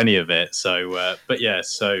exposed to any of it. So, but yeah,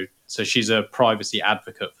 so she's a privacy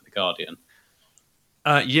advocate for the Guardian.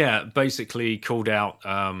 Yeah, basically called out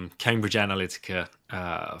Cambridge Analytica,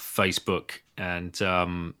 Facebook,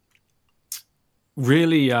 and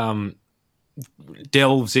really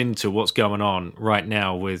delves into what's going on right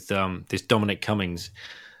now with this Dominic Cummings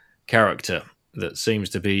character that seems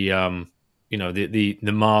to be, the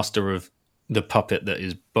master of the puppet that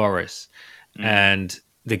is Boris. And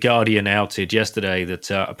the Guardian outed yesterday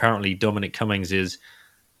that apparently Dominic Cummings is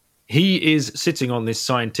sitting on this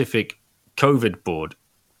scientific COVID board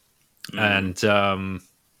and,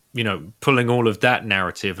 pulling all of that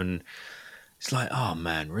narrative. And it's like, oh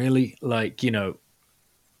man, really? Like,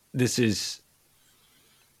 this is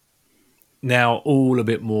now all a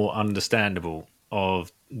bit more understandable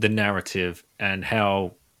of the narrative and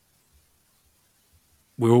how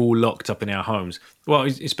we're all locked up in our homes. Well,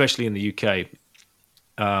 especially in the UK.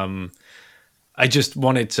 I just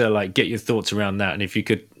wanted to get your thoughts around that, and if you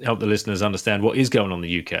could help the listeners understand what is going on in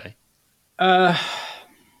the UK.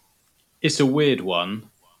 It's a weird one.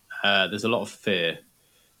 There's a lot of fear.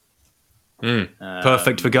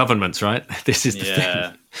 Perfect for governments, right? This is the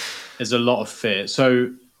thing. There's a lot of fear.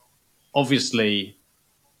 So obviously,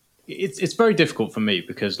 it's very difficult for me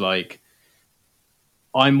because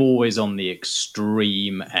I'm always on the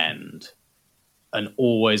extreme end and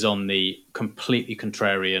always on the completely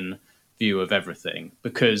contrarian view of everything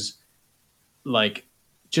because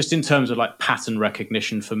just in terms of pattern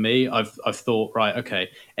recognition for me, I've thought, right, okay,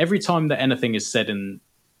 every time that anything is said in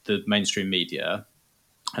the mainstream media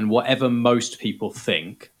and whatever most people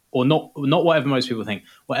think, or not whatever most people think,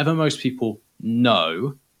 whatever most people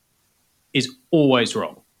know is always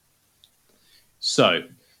wrong. So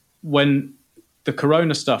when the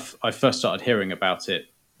corona stuff, I first started hearing about it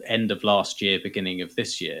end of last year, beginning of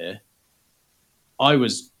this year, I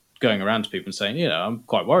was going around to people and saying, I'm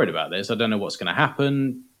quite worried about this. I don't know what's going to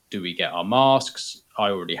happen. Do we get our masks? I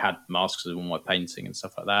already had masks with all my painting and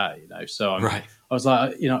stuff like that, So I was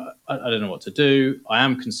like, I don't know what to do. I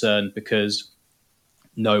am concerned because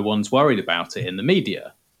no one's worried about it in the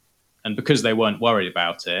media. And because they weren't worried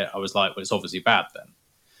about it, I was like, well, it's obviously bad then.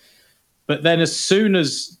 But then as soon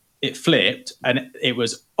as it flipped and it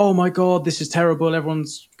was, oh my God, this is terrible.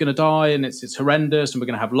 Everyone's going to die and it's horrendous and we're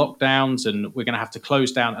going to have lockdowns and we're going to have to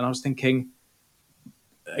close down. And I was thinking,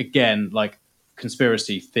 again,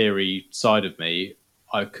 conspiracy theory side of me,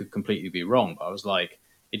 I could completely be wrong. But I was like,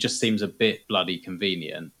 it just seems a bit bloody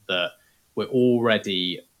convenient that we're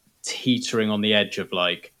already teetering on the edge of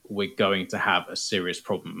we're going to have a serious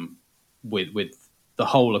problem with the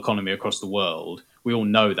whole economy across the world. We all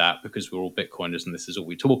know that because we're all Bitcoiners and this is all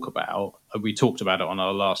we talk about. We talked about it on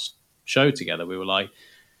our last show together. We were like,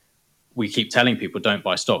 we keep telling people don't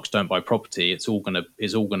buy stocks, don't buy property. It's all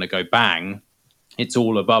gonna go bang. It's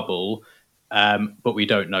all a bubble, but we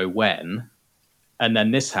don't know when. And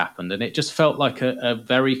then this happened, and it just felt like a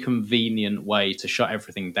very convenient way to shut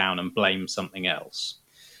everything down and blame something else.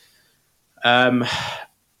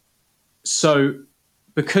 So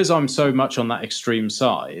because I'm so much on that extreme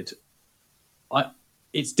side,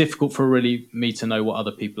 it's difficult for really me to know what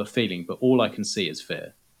other people are feeling, but all I can see is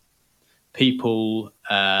fear. People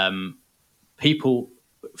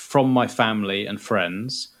from my family and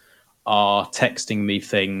friends are texting me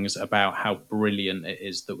things about how brilliant it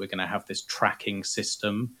is that we're going to have this tracking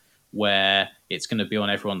system where it's going to be on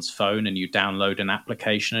everyone's phone and you download an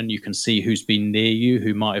application and you can see who's been near you,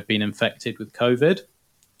 who might have been infected with COVID.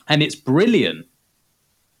 And it's brilliant.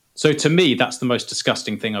 So to me, that's the most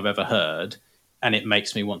disgusting thing I've ever heard. And it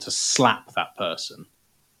makes me want to slap that person.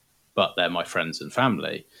 But they're my friends and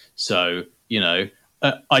family. So,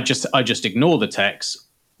 I just ignore the text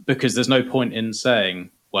because there's no point in saying,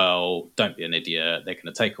 well, don't be an idiot. They're going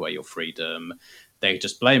to take away your freedom. They're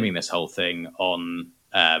just blaming this whole thing on,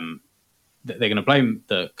 they're going to blame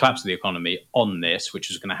the collapse of the economy on this, which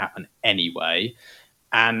is going to happen anyway.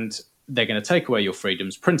 And they're going to take away your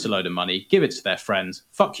freedoms, print a load of money, give it to their friends,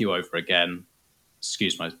 fuck you over again.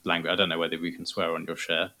 Excuse my language. I don't know whether we can swear on your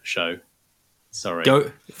show. Sorry.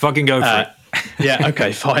 Go for it. Yeah,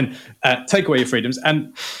 okay, fine. Take away your freedoms.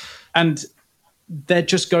 And they're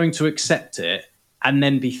just going to accept it and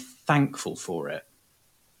then be thankful for it.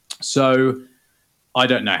 So I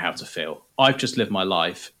don't know how to feel. I've just lived my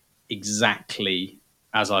life exactly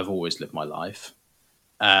as I've always lived my life.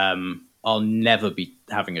 I'll never be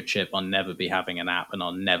having a chip. I'll never be having an app, and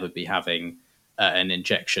I'll never be having an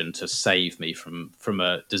injection to save me from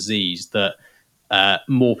a disease that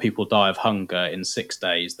more people die of hunger in 6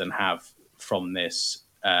 days than have from this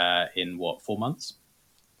in 4 months?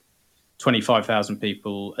 25,000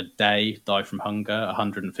 people a day die from hunger.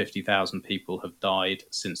 150,000 people have died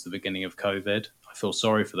since the beginning of COVID. I feel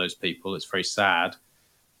sorry for those people. It's very sad,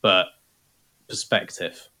 but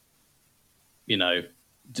perspective, you know,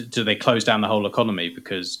 do they close down the whole economy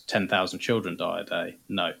because 10,000 children die a day?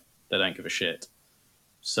 No, they don't give a shit.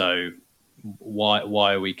 So why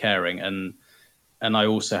are we caring? And I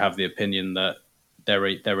also have the opinion that there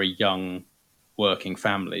are young working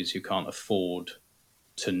families who can't afford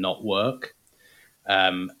to not work.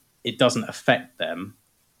 It doesn't affect them.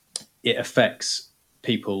 It affects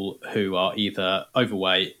people who are either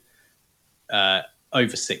overweight,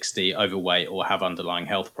 over 60, overweight, or have underlying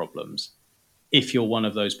health problems. If you're one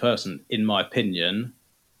of those person, in my opinion,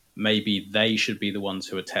 maybe they should be the ones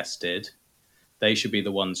who are tested. They should be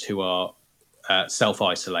the ones who are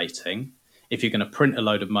self-isolating. If you're going to print a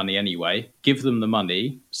load of money anyway, give them the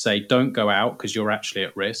money, say, don't go out because you're actually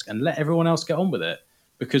at risk, and let everyone else get on with it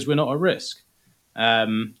because we're not at risk.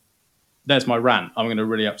 There's my rant. I'm going to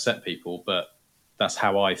really upset people, but that's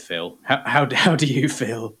how I feel. How do you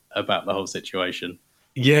feel about the whole situation?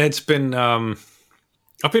 Yeah, it's been...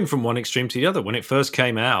 I've been from one extreme to the other. When it first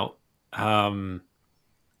came out, when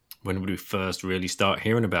would we first really start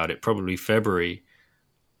hearing about it? Probably February,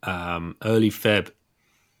 early Feb.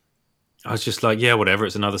 I was just like, yeah, whatever.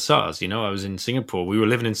 It's another SARS. You know, I was in Singapore. We were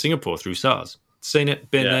living in Singapore through SARS. Seen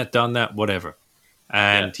it, been there, done that, whatever.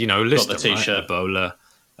 And, you know, list got the T-shirt. Right?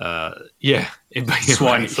 Ebola.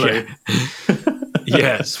 Swine flu.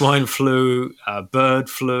 Yeah, swine flu,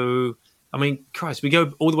 bird flu. I mean, Christ, we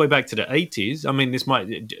go all the way back to the 80s. I mean,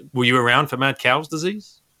 were you around for mad cow's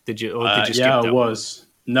disease? Did you skip that? I was.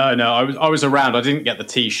 No, I was around. I didn't get the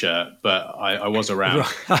T-shirt, but I was around.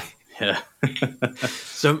 Right. Yeah.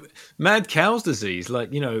 So mad cow's disease,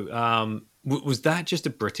 like, you know, was that just a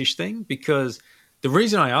British thing? Because the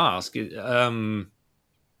reason I ask, we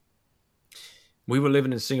were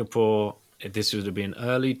living in Singapore. This would have been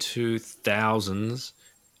early 2000s,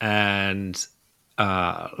 and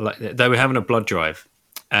like they were having a blood drive,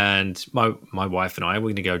 and my wife and I were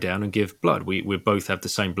going to go down and give blood. We both have the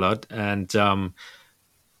same blood, and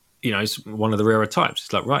you know, it's one of the rarer types.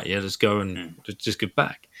 It's like, right, yeah, just go and just give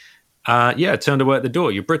back. Yeah, turned away at the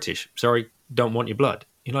door. You're British. Sorry, don't want your blood.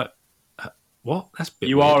 You're like, what? That's a bit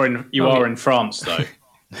you weird. are in France though.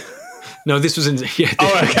 No, this was in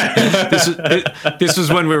okay. this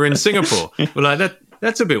was when we were in Singapore. We're like,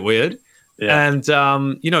 that's a bit weird. Yeah. And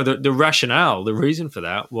you know, the rationale, the reason for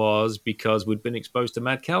that was because we'd been exposed to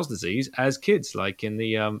mad cow's disease as kids, like in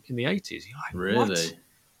the 80s. You're like, really? What?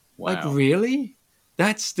 Wow. Like, really?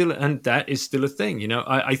 That is still a thing. You know,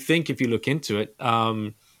 I think if you look into it,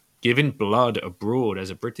 giving blood abroad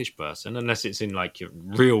as a British person, unless it's in like your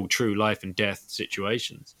real true life and death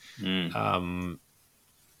situations,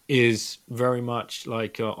 is very much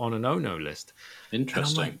like on a no list. Interesting. And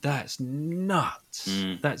I'm like, that's nuts.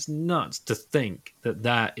 That's nuts to think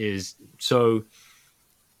that is so.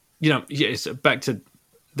 You know, it's back to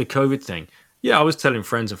the COVID thing. Yeah, I was telling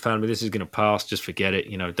friends and family, this is going to pass. Just forget it.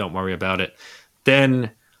 You know, don't worry about it.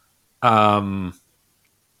 Then, you know,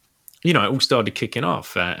 it all started kicking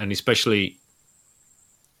off, and especially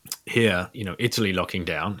here, you know, Italy locking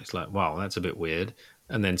down. It's like, wow, that's a bit weird.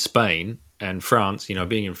 And then Spain and France, you know,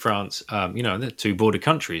 being in France, you know, they're two border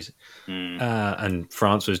countries. And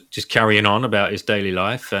France was just carrying on about its daily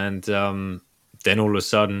life. And then all of a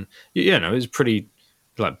sudden, you know, it was pretty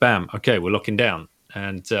like, bam, okay, we're locking down.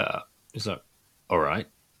 And it's like, all right,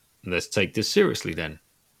 let's take this seriously then.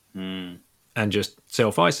 And just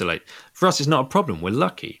self-isolate. For us, it's not a problem. We're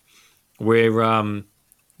lucky. We're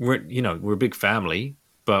you know, we're a big family,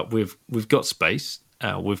 but we've got space.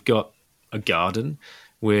 We've got a garden.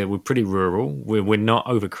 We're pretty rural. We're not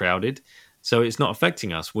overcrowded, so it's not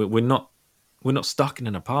affecting us. We're not stuck in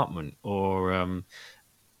an apartment or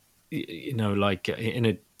you know, like in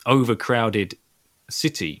an overcrowded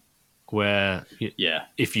city where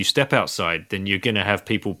if you step outside, then you're going to have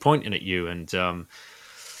people pointing at you and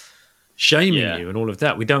shaming you and all of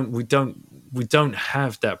that. We don't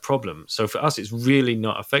have that problem. So for us, it's really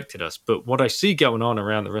not affected us. But what I see going on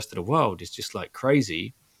around the rest of the world is just like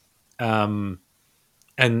crazy.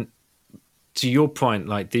 And to your point,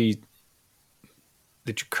 like the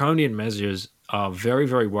draconian measures are very,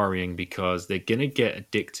 very worrying because they're going to get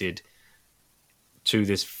addicted to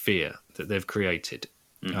this fear that they've created.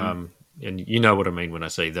 And you know what I mean when I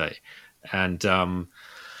say they. And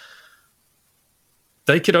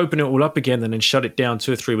they could open it all up again and then shut it down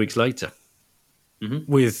 2 or 3 weeks later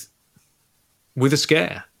with a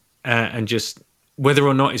scare and just whether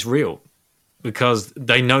or not it's real, because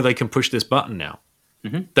they know they can push this button now.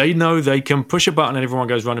 They know they can push a button and everyone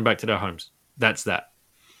goes running back to their homes. That's that.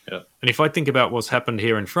 Yeah. And if I think about what's happened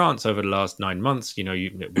here in France over the last 9 months,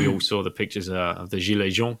 we all saw the pictures of the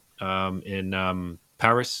Gilets jaunes in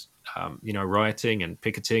Paris, rioting and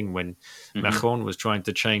picketing when Macron was trying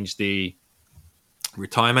to change the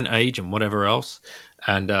retirement age and whatever else,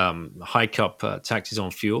 and hike up taxes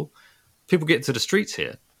on fuel. People get to the streets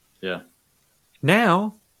here. Yeah.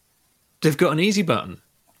 Now, they've got an easy button.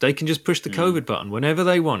 They can just push the COVID button whenever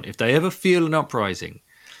they want, if they ever feel an uprising.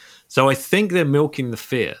 So I think they're milking the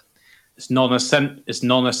fear. It's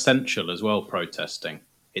non-essential as well, protesting.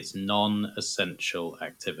 It's non-essential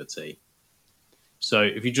activity. So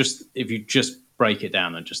if you just break it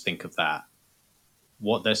down and just think of that,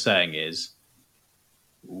 what they're saying is,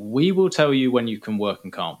 we will tell you when you can work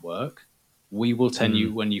and can't work. We will tell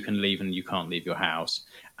you when you can leave and you can't leave your house.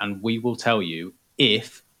 And we will tell you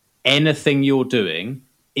if anything you're doing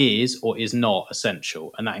is or is not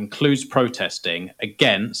essential. And that includes protesting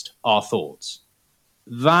against our thoughts.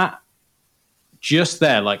 That just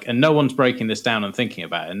there, and no one's breaking this down and thinking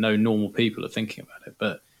about it, and no normal people are thinking about it.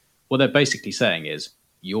 But what they're basically saying is,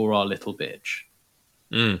 you're our little bitch.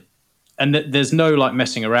 And there's no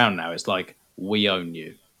messing around now. It's we own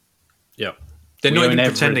you. Yeah. They're not even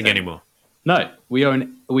pretending anymore. No, we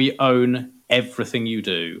own everything you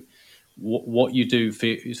do, what you do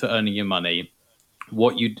for earning your money,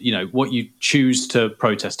 what you choose to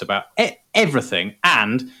protest about, everything,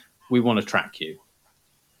 and we want to track you.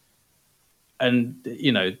 And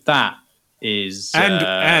that is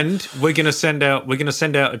and we're going to send out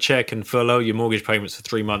a check and furlough your mortgage payments for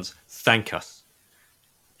 3 months. Thank us.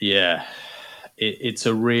 Yeah. It's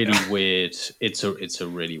a really weird. It's a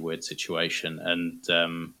really weird situation,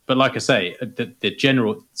 and but like I say, the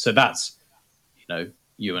general. So that's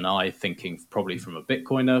you and I thinking probably from a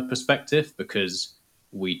Bitcoiner perspective, because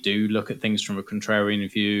we do look at things from a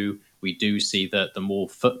contrarian view. We do see that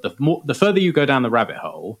the further you go down the rabbit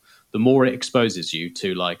hole, the more it exposes you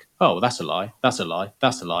to oh, that's a lie, that's a lie,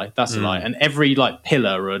 that's a lie, that's a lie, and every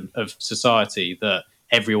pillar of society that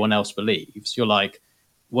everyone else believes, you're like,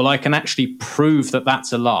 well, I can actually prove that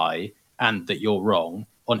that's a lie and that you're wrong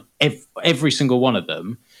on every single one of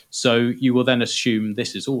them. So you will then assume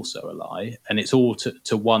this is also a lie, and it's all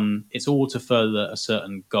to further a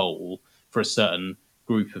certain goal for a certain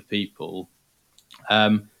group of people.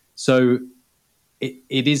 So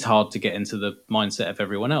it is hard to get into the mindset of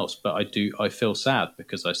everyone else, but I feel sad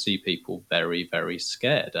because I see people very, very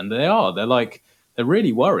scared, and they're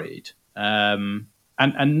really worried.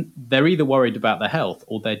 And they're either worried about their health,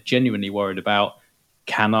 or they're genuinely worried about,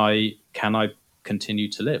 can I continue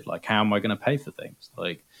to live? How am I going to pay for things?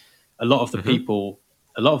 A lot of the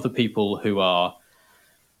people who are,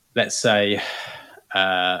 let's say,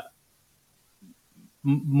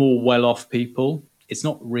 more well-off people, it's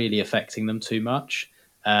not really affecting them too much.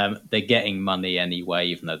 They're getting money anyway,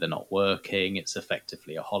 even though they're not working. It's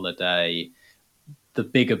effectively a holiday. The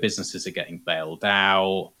bigger businesses are getting bailed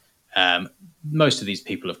out. Most of these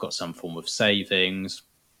people have got some form of savings.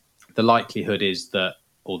 The likelihood is that,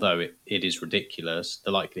 although it is ridiculous,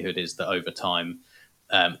 the likelihood is that over time,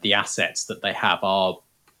 the assets that they have are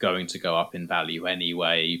going to go up in value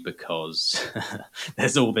anyway, because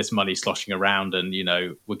there's all this money sloshing around, and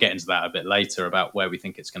we'll get into that a bit later about where we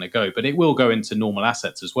think it's going to go, but it will go into normal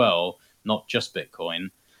assets as well, not just Bitcoin.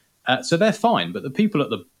 So they're fine. But the people at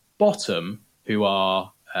the bottom who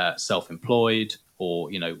are self-employed, or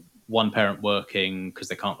one parent working because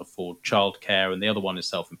they can't afford childcare, and the other one is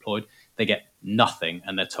self-employed, they get nothing,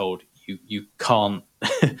 and they're told you can't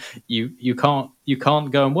you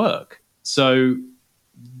can't go and work. So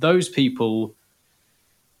those people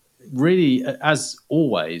really, as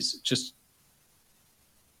always, just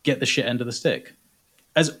get the shit end of the stick.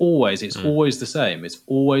 As always, it's always the same. It's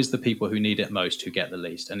always the people who need it most who get the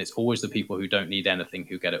least, and it's always the people who don't need anything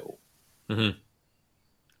who get it all. Mm-hmm.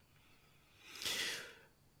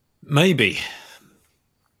 Maybe.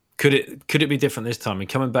 Could it be different this time? And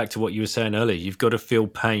coming back to what you were saying earlier, you've got to feel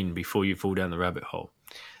pain before you fall down the rabbit hole.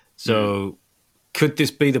 So could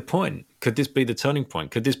this be the point? Could this be the turning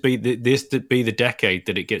point? Could this be the decade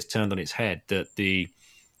that it gets turned on its head, that the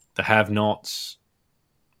have-nots,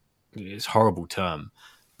 it's a horrible term,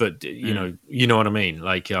 but you know what I mean?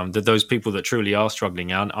 That those people that truly are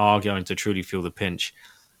struggling and are going to truly feel the pinch,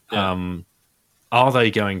 are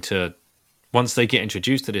they going to, once they get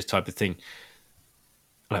introduced to this type of thing,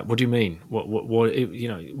 what do you mean? What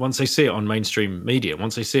once they see it on mainstream media,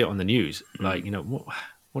 once they see it on the news,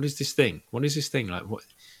 what is this thing? What is this thing? What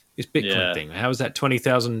this Bitcoin thing? How is that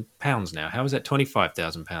 £20,000 now? How is that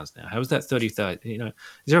 £25,000 now? How is that 30,000? Is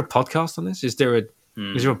there a podcast on this? Is there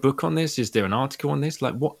a book on this? Is there an article on this?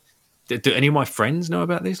 What do any of my friends know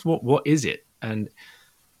about this? What is it? And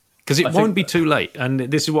Because it won't be too late. And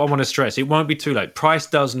this is what I want to stress. It won't be too late. Price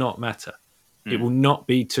does not matter. It will not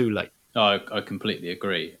be too late. I completely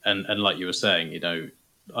agree. And like you were saying,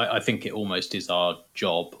 I think it almost is our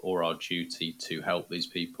job or our duty to help these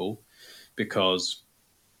people, because,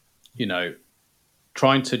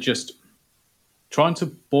 trying to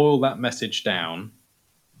boil that message down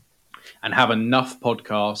and have enough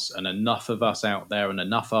podcasts and enough of us out there and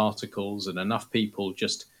enough articles and enough people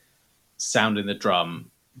just sounding the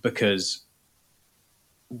drum, because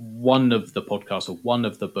one of the podcasts or one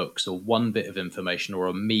of the books or one bit of information or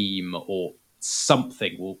a meme or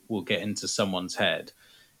something will get into someone's head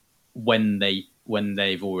when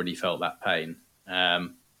they've already felt that pain.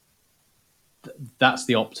 That's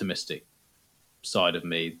the optimistic side of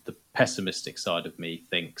me. The pessimistic side of me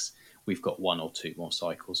thinks we've got 1 or 2 more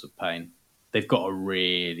cycles of pain. They've got to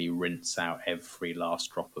really rinse out every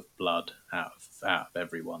last drop of blood out of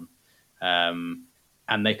everyone. And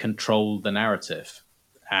they control the narrative.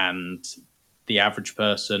 And the average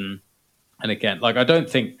person, and again, like, I don't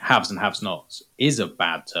think haves and have-nots is a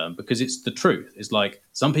bad term, because it's the truth. It's like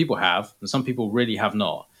some people have and some people really have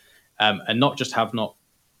not. And not just have not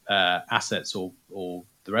assets or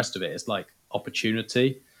the rest of it. It's like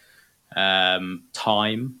opportunity,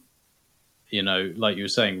 time. Like you were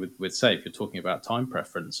saying with SAFE, you're talking about time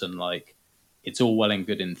preference, and like, it's all well and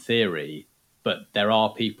good in theory, but there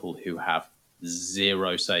are people who have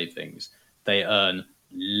zero savings. They earn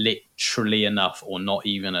literally enough or not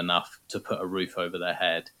even enough to put a roof over their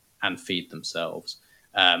head and feed themselves.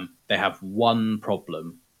 They have one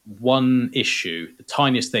problem, one issue, the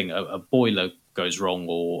tiniest thing, a boiler goes wrong,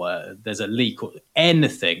 or there's a leak or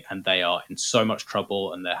anything, and they are in so much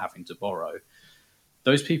trouble and they're having to borrow.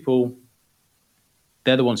 Those people,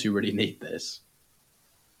 they're the ones who really need this.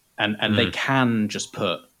 And they can just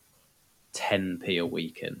put 10p a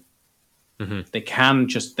week in. Mm-hmm. They can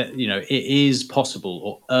just, it is possible,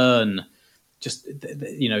 or earn just,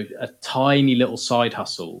 a tiny little side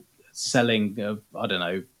hustle selling, I don't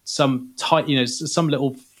know, some some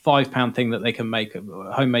little £5 thing that they can make,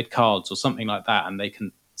 homemade cards or something like that, and they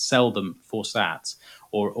can sell them for sats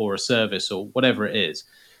or a service or whatever it is.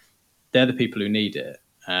 They're the people who need it.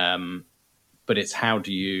 But it's how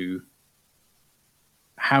do you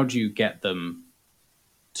get them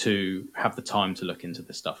to have the time to look into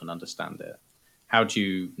this stuff and understand it? How do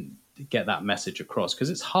you get that message across? Because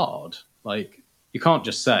it's hard. Like, you can't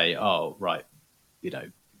just say, oh, right,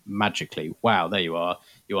 magically, wow, there you are.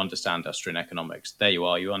 You understand Austrian economics. There you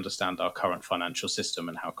are. You understand our current financial system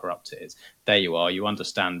and how corrupt it is. There you are. You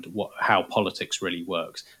understand how politics really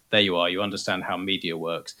works. There you are. You understand how media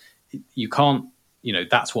works. You can't,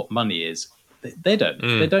 that's what money is. They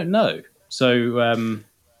don't know. So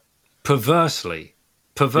perversely,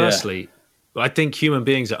 I think human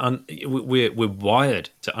beings are we're wired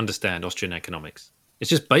to understand Austrian economics. It's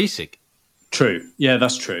just basic. True. Yeah,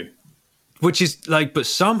 that's true. Which is like, but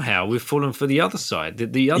somehow we've fallen for the other side,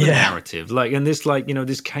 the other narrative. Like, and this,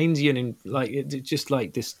 this Keynesian, it's just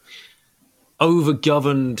like this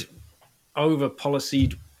over-governed,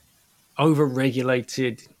 over-policed,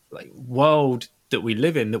 over-regulated world that we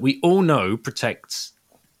live in, that we all know protects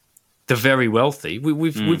the very wealthy.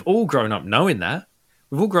 We've all grown up knowing that.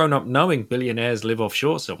 We've all grown up knowing billionaires live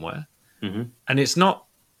offshore somewhere. Mm-hmm. And it's not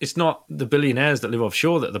the billionaires that live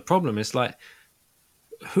offshore that are the problem. It's like,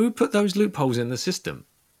 who put those loopholes in the system?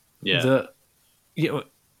 Yeah.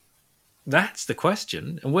 That's the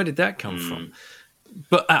question. And where did that come from?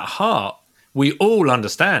 But at heart, we all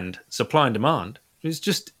understand supply and demand. It's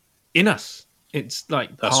just in us. It's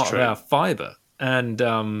like part of our fiber. And,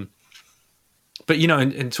 but,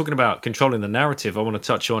 in talking about controlling the narrative, I want to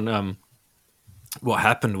touch on what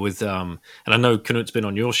happened with, and I know Knut's been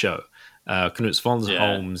on your show, Knut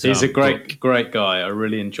Svanholm's. He's a great guy. I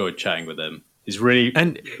really enjoyed chatting with him. He's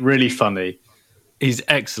really funny. He's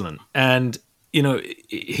excellent. And,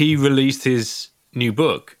 he released his new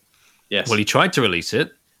book. Yes. Well, he tried to release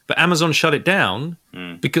it, but Amazon shut it down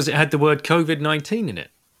because it had the word COVID-19 in it.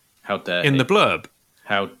 How dare in the blurb.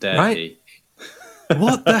 How dare he?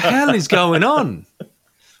 What the hell is going on?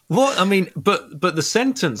 What, I mean, but the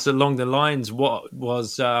sentence along the lines, what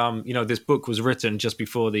was, this book was written just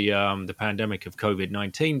before the pandemic of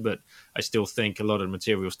COVID-19, but I still think a lot of the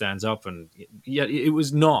material stands up, and yet it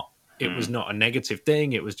was not a negative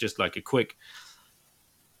thing. It was just like a quick,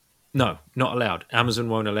 no, not allowed. Amazon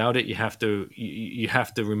won't allow it. You have to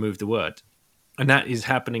remove the word. And that is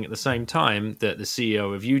happening at the same time that the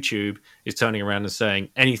CEO of YouTube is turning around and saying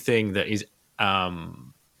anything that is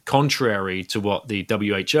contrary to what the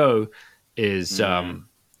WHO is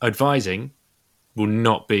advising will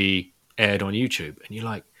not be aired on YouTube. And you're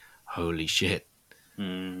like, holy shit.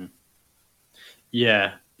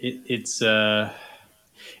 Yeah, it's a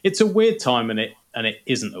weird time, and it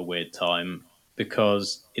isn't a weird time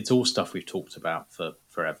because it's all stuff we've talked about for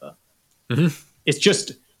forever. Mm-hmm. It's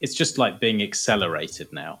just like being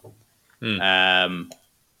accelerated now.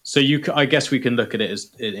 So I guess we can look at it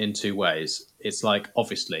as in two ways. It's like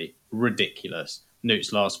obviously ridiculous.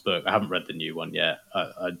 Newt's last book. I haven't read the new one yet.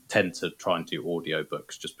 I tend to try and do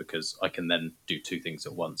audiobooks just because I can then do two things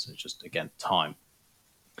at once. It's just again time.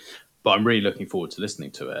 But I'm really looking forward to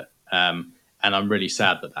listening to it. And I'm really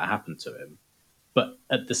sad that happened to him. But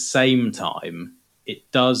at the same time, it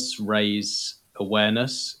does raise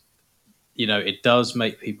awareness. It does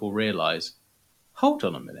make people realize, hold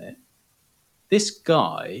on a minute. This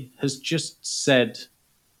guy has just said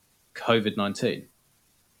COVID-19.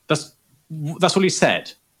 That's what he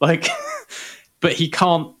said. Like, but he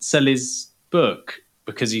can't sell his book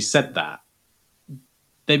because he said that.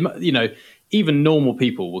 Even normal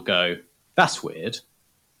people will go, that's weird.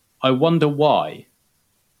 I wonder why.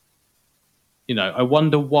 I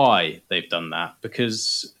wonder why they've done that,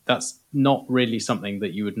 because that's not really something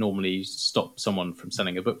that you would normally stop someone from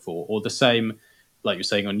selling a book for. Or the same, like you're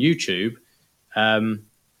saying on YouTube,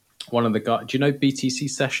 one of the guys, do you know BTC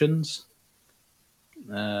Sessions?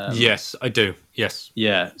 Yes, I do. Yes.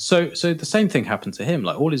 Yeah. So the same thing happened to him.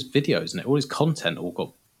 Like all his videos and all his content all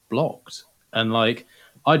got blocked. And like,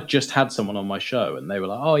 I just had someone on my show and they were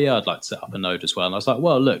like, oh yeah, I'd like to set up a node as well. And I was like,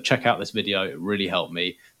 well, look, check out this video. It really helped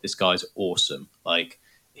me. This guy's awesome. Like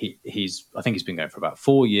I think he's been going for about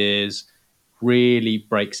 4 years, really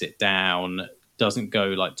breaks it down, doesn't go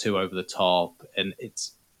like too over the top. And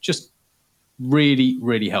it's just really,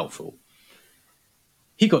 really helpful.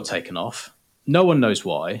 He got taken off. No one knows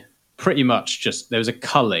why. Pretty much just, there was a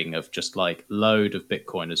culling of just like load of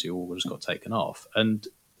Bitcoiners who all just got taken off. And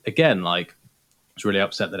again, like, I was really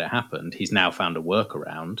upset that it happened. He's now found a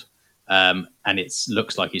workaround, and it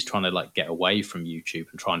looks like he's trying to like get away from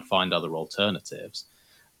YouTube and try and find other alternatives.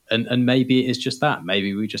 And maybe it is just that.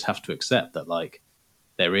 Maybe we just have to accept that like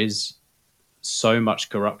there is so much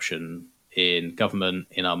corruption in government,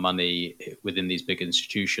 in our money, within these big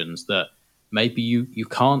institutions that maybe you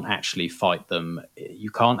can't actually fight them.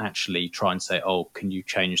 You can't actually try and say, oh, can you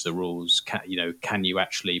change the rules? Can you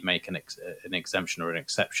actually make an exemption or an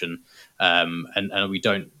exception? And we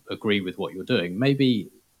don't agree with what you're doing. Maybe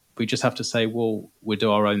we just have to say, well, we'll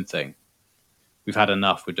do our own thing. We've had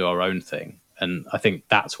enough. We'll do our own thing. And I think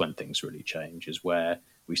that's when things really change, is where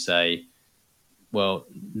we say, well,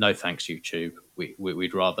 no thanks, YouTube.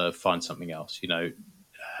 We'd rather find something else.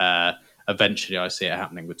 Eventually I see it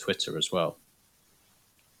happening with Twitter as well.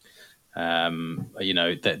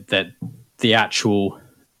 That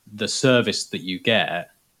the service that you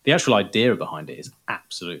get, the actual idea behind it is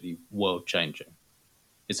absolutely world changing.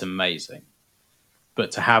 It's amazing.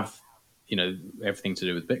 But to have, everything to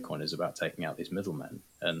do with Bitcoin is about taking out these middlemen,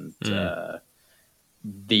 and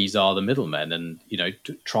these are the middlemen. And,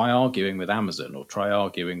 try arguing with Amazon or try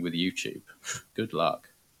arguing with YouTube. Good luck.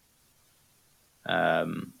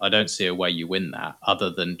 I don't see a way you win that other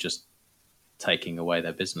than just taking away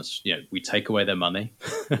their business. We take away their money.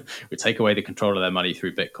 We take away the control of their money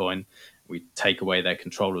through Bitcoin. We take away their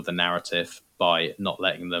control of the narrative by not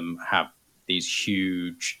letting them have these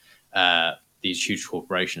huge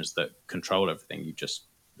corporations that control everything. You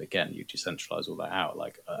decentralize all that out.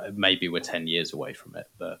 Like maybe we're 10 years away from it,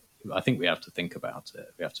 but I think we have to think about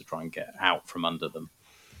it. We have to try and get out from under them.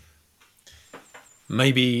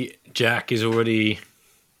 Maybe Jack is already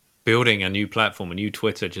building a new platform, a new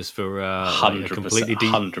Twitter, just for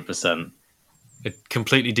 100%. A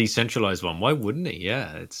completely decentralized one. Why wouldn't he?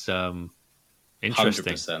 Yeah, it's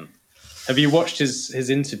interesting. 100%. Have you watched his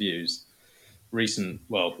interviews? Within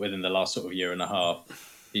the last sort of year and a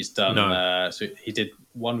half, he's done. No. So he did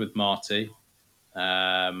one with Marty,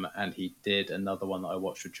 and he did another one that I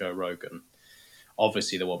watched with Joe Rogan.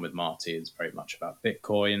 Obviously, the one with Marty is very much about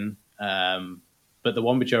Bitcoin. But the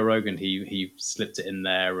one with Joe Rogan, he slipped it in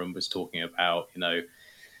there and was talking about,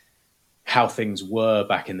 how things were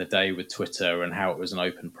back in the day with Twitter and how it was an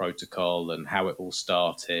open protocol and how it all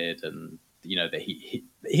started. And, that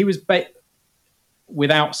he was,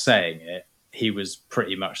 without saying it, he was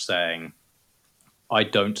pretty much saying, I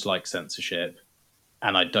don't like censorship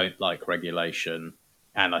and I don't like regulation.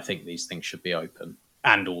 And I think these things should be open.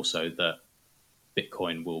 And also that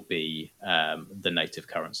Bitcoin will be the native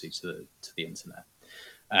currency to the internet.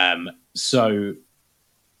 So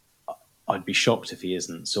I'd be shocked if he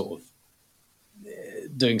isn't sort of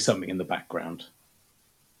doing something in the background.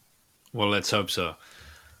 Well, let's hope so.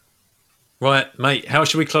 Right, mate, how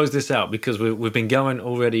should we close this out? Because we've been going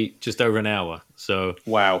already just over an hour. So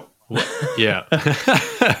wow. Yeah.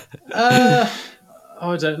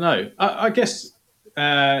 I don't know. I guess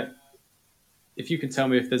if you can tell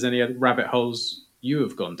me if there's any other rabbit holes you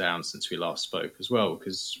have gone down since we last spoke as well,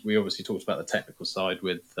 because we obviously talked about the technical side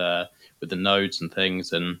with the nodes and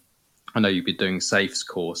things, and I know you've been doing Safe's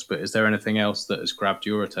course, but is there anything else that has grabbed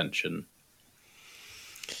your attention?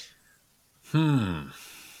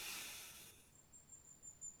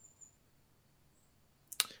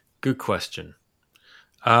 Good question.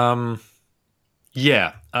 Yeah.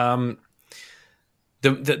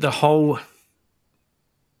 The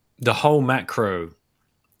whole macro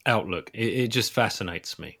outlook, it just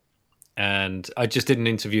fascinates me. And I just did an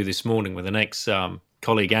interview this morning with an ex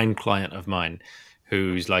colleague and client of mine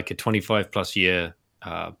who's like a 25 plus year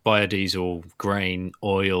biodiesel, grain,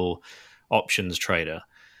 oil options trader.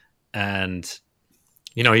 And,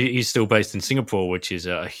 you know, he's still based in Singapore, which is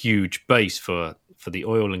a huge base for the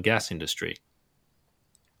oil and gas industry.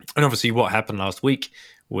 And obviously what happened last week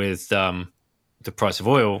with the price of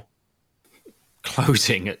oil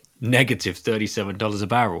closing at negative $37 a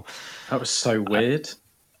barrel. That was so weird.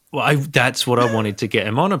 Well, that's what I wanted to get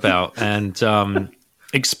him on about and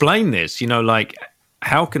explain this, you know, like,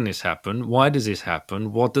 how can this happen? Why does this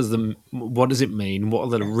happen? What does it mean? What are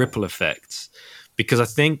the ripple effects? Because I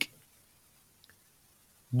think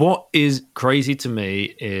what is crazy to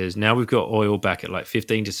me is now we've got oil back at like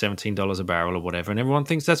 $15 to $17 a barrel or whatever, and everyone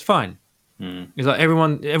thinks that's fine. It's like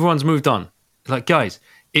everyone's moved on. It's like, guys,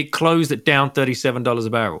 it closed at down $37 a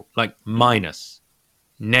barrel, like minus,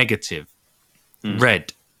 negative,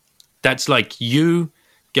 red. That's like you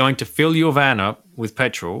going to fill your van up with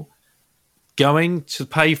petrol, going to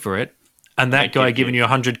pay for it, and that guy giving you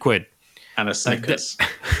 100 quid. And a Snickers.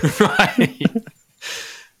 Right.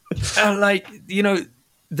 And like, you know,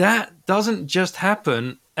 that doesn't just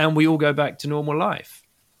happen and we all go back to normal life.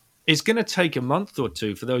 It's going to take a month or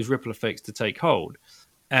two for those ripple effects to take hold.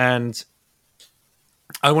 And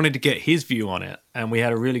I wanted to get his view on it, and we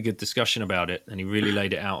had a really good discussion about it, and he really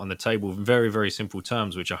laid it out on the table in very, very simple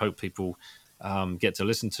terms, which I hope people get to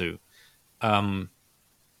listen to. And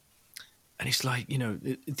it's like, you know,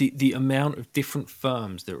 the amount of different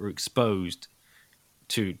firms that were exposed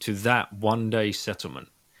to that one-day settlement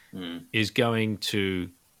is going to...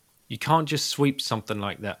 You can't just sweep something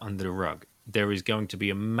like that under the rug. There is going to be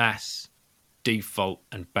a mass default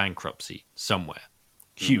and bankruptcy somewhere.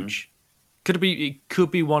 Huge. It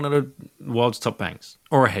could be one of the world's top banks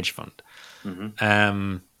or a hedge fund.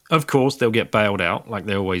 Of course, they'll get bailed out like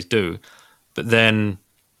they always do. But then,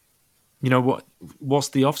 you know, what's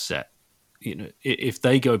the offset? You know, if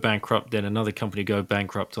they go bankrupt, then another company go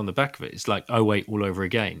bankrupt on the back of it. It's like 08 all over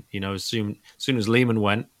again. You know, as soon as Lehman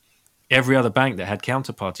went, every other bank that had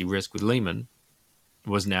counterparty risk with Lehman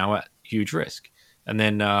was now at huge risk. And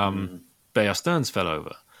then Bear Stearns fell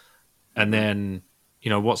over. And then, you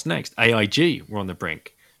know, what's next? AIG were on the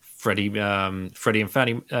brink. Freddie and Fannie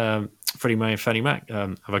Mae and Fannie Mac.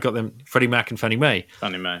 Have I got them? Freddie Mac and Fannie Mae.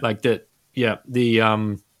 Fannie Mae. Like the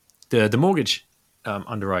mortgage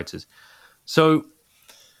underwriters. So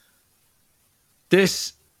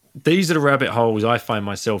these are the rabbit holes I find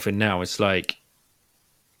myself in now. It's like,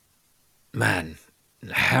 man,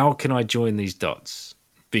 how can I join these dots?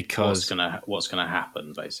 Because what's gonna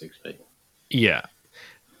happen, basically. Yeah.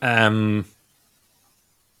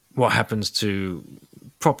 What happens to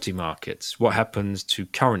property markets? What happens to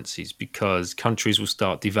currencies? Because countries will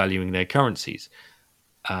start devaluing their currencies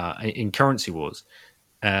in currency wars.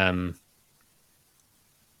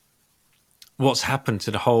 What's happened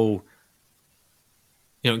to the whole...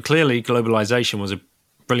 You know, clearly globalization was a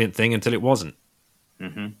brilliant thing until it wasn't.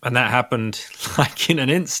 And that happened like in an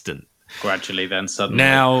instant. Gradually, then suddenly.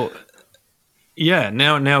 Now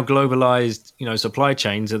globalized, you know, supply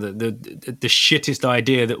chains are the shittest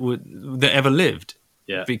idea that ever lived.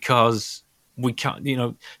 Yeah. Because we can't, you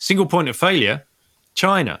know, single point of failure,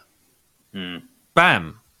 China.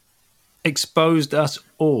 Bam. Exposed us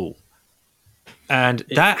all. And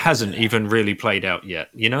that hasn't even really played out yet.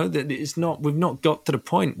 You know, that we've not got to the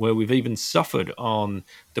point where we've even suffered on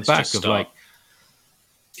the back of like,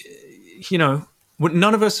 you know,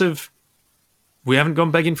 none of us we haven't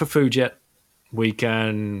gone begging for food yet. We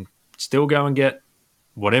can still go and get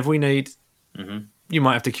whatever we need. You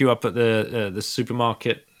might have to queue up at the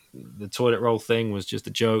supermarket. The toilet roll thing was just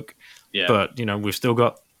a joke. Yeah. But, you know, we've still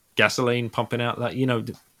got gasoline pumping out. Like, you know,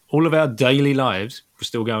 all of our daily lives, we're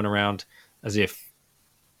still going around as if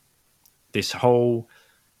this whole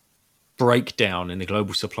breakdown in the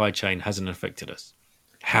global supply chain hasn't affected us.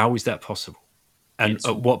 How is that possible? And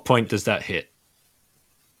at what point does that hit?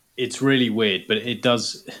 It's really weird, but it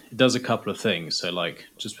does a couple of things. So, like,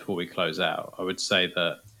 just before we close out, I would say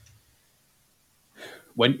that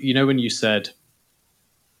when you said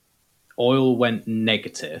oil went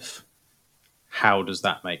negative, how does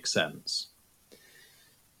that make sense?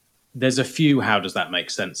 There's a few how does that make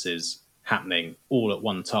senses happening all at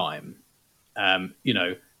one time.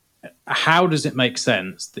 How does it make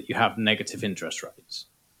sense that you have negative interest rates?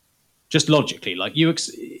 Just logically, like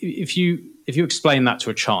if you explain that to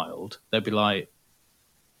a child, they'd be like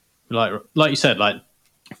you said, like,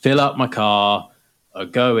 fill up my car, I'll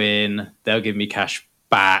go in, they'll give me cash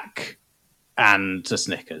back and a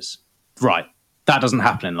Snickers. Right. That doesn't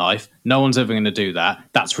happen in life. No one's ever going to do that.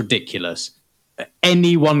 That's ridiculous.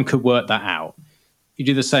 Anyone could work that out. You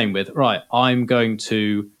do the same with, right, I'm going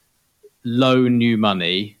to loan you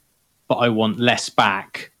money, but I want less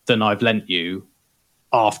back than I've lent you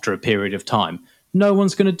after a period of time. No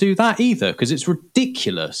one's going to do that either because it's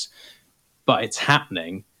ridiculous, but it's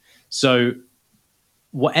happening. So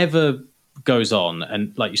whatever goes on,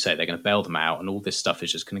 and like you say, they're going to bail them out and all this stuff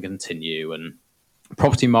is just going to continue, and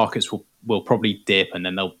property markets will probably dip and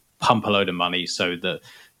then they'll pump a load of money so that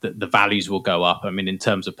the values will go up. I mean, in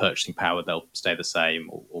terms of purchasing power, they'll stay the same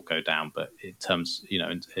or go down, but in terms,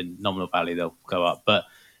 in nominal value, they'll go up. But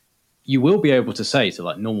you will be able to say to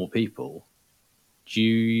like normal people, do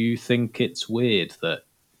you think it's weird that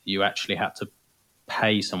you actually had to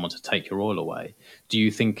pay someone to take your oil away? Do you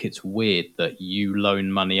think it's weird that you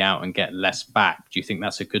loan money out and get less back? Do you think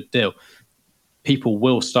that's a good deal? People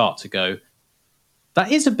will start to go,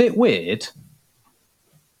 that is a bit weird.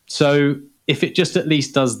 So if it just at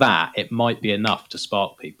least does that, it might be enough to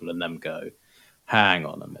spark people and them go, hang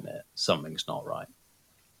on a minute, something's not right.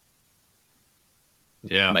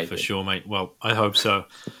 Yeah, maybe. For sure, mate. Well, I hope so.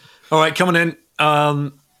 All right, coming in.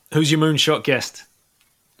 Who's your moonshot guest?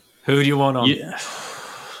 Who do you want on? Yeah.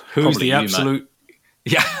 Who's probably the absolute?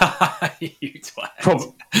 Yeah, you twat.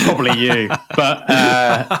 Probably you. But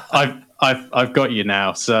I've got you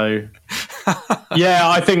now. So yeah,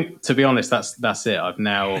 I think, to be honest, that's it. I've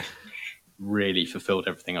now really fulfilled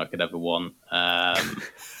everything I could ever want, and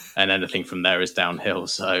anything from there is downhill.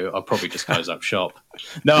 So I'll probably just close up shop.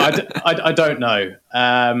 No, I don't know.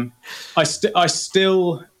 I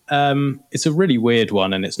still. It's a really weird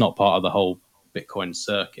one, and it's not part of the whole Bitcoin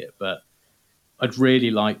circuit, but I'd really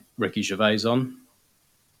like Ricky Gervais on.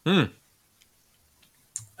 I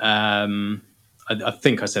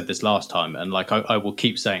think I said this last time, and like I will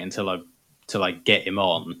keep saying until I get him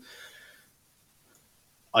on.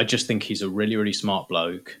 I just think he's a really, really smart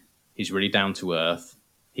bloke. He's really down to earth.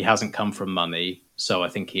 He hasn't come from money, so I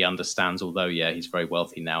think he understands, although, yeah, he's very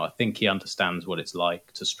wealthy now, I think he understands what it's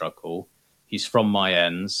like to struggle. He's from my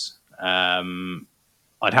ends.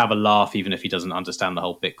 I'd have a laugh even if he doesn't understand the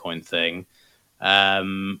whole Bitcoin thing.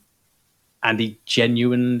 And he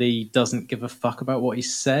genuinely doesn't give a fuck about what he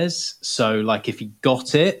says. So, like, if he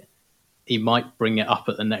got it, he might bring it up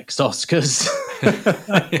at the next Oscars.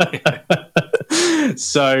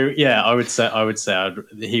 So, yeah, I would say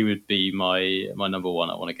he would be my number one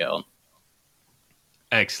I want to get on.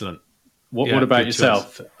 Excellent. What about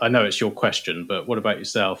yourself? Choice. I know it's your question, but what about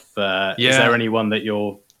yourself? Is there anyone that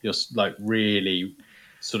you're like really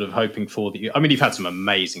sort of hoping for? I mean, you've had some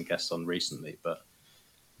amazing guests on recently, but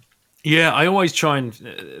yeah, I always try and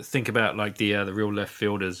think about like the real left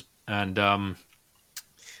fielders, and I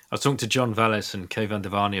was talking to John Vallis and Kayvan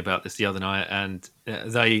Devani about this the other night, and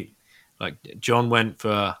they like John went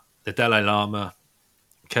for the Dalai Lama,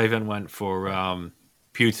 Kayvan went for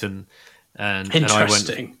Putin, and I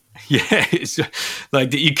went. Yeah, it's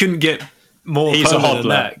like you couldn't get more. He's a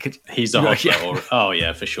hodler. He's a hodler. Oh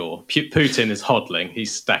yeah, for sure. Putin is hodling.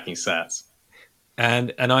 He's stacking sats.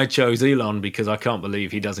 And I chose Elon because I can't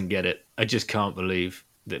believe he doesn't get it. I just can't believe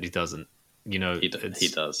that he doesn't. You know, he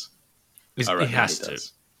does. He has to.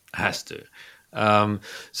 Has to.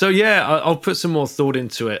 So yeah, I'll put some more thought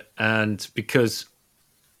into it, and because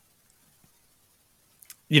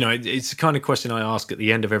it's the kind of question I ask at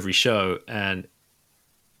the end of every show, and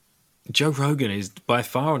Joe Rogan is by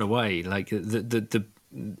far and away like the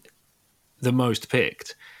most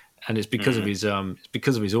picked, and it's because of his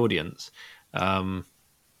audience.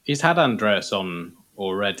 He's had Andreas on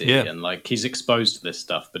already, and like he's exposed to this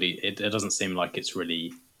stuff, but it doesn't seem like it's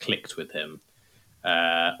really clicked with him.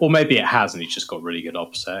 Or maybe it has, and he's just got really good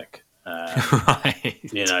OPSEC.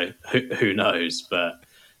 Right. Who knows? But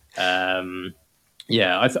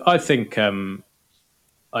yeah, I think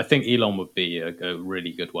Elon would be a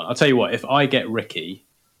really good one. I'll tell you what, if I get Ricky,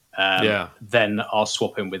 then I'll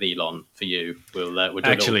swap him with Elon for you. We'll do a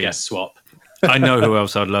little guest swap. I know who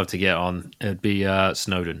else I'd love to get on. It'd be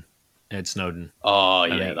Snowden. Ed Snowden. Oh,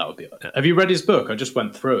 yeah, that would be... Have you read his book? I just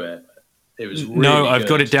went through it. It was really I've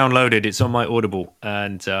got it downloaded. It's on my Audible.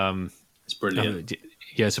 And it's brilliant.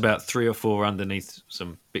 Yeah, it's about 3 or 4 underneath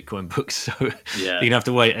some Bitcoin books, so Yeah. you're gonna have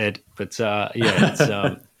to wait, Ed. But it's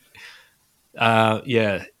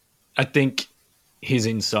I think his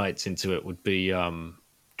insights into it would be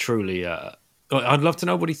truly. I'd love to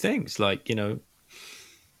know what he thinks. Like, he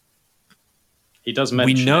does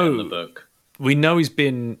mention it in the book. We know he's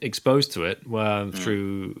been exposed to it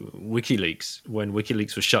through WikiLeaks, when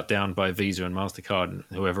WikiLeaks was shut down by Visa and MasterCard and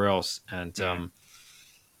whoever else. And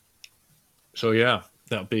so, yeah,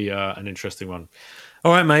 that'll be an interesting one.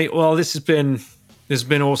 All right, mate. Well, this has been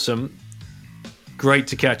awesome. Great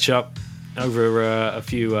to catch up over a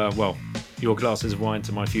few, your glasses of wine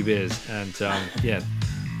to my few beers. And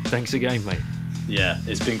thanks again, mate. Yeah,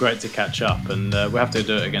 it's been great to catch up, and we'll have to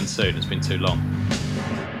do it again soon. It's been too long.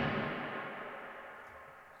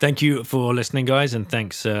 Thank you for listening, guys, and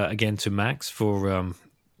thanks again to Max for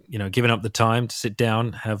giving up the time to sit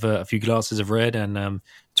down, have a few glasses of red, and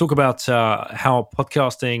talk about how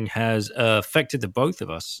podcasting has affected the both of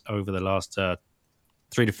us over the last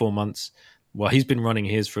 3 to 4 months. Well, he's been running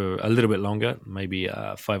his for a little bit longer, maybe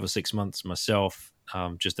 5 or 6 months. Myself,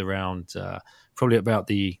 just around probably about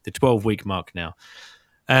the 12-week mark now.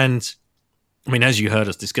 And I mean, as you heard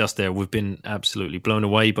us discuss there, we've been absolutely blown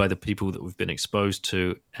away by the people that we've been exposed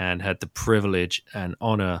to and had the privilege and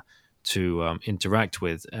honor to interact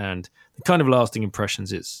with, and the kind of lasting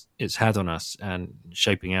impressions it's had on us and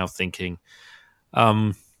shaping our thinking.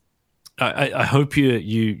 I hope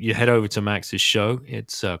you head over to Max's show.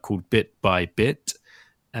 It's called Bit by Bit,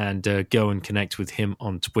 and go and connect with him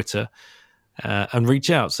on Twitter and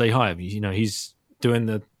reach out, say hi. He's doing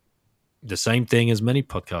the same thing as many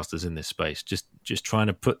podcasters in this space, just trying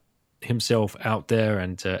to put himself out there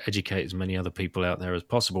and educate as many other people out there as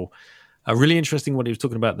possible. Really interesting what he was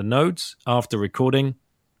talking about the nodes. After recording,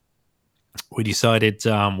 we decided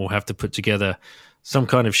we'll have to put together some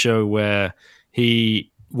kind of show where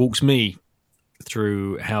he walks me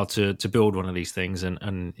through how to build one of these things,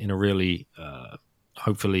 and in a really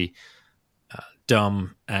hopefully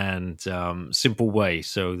dumb and simple way,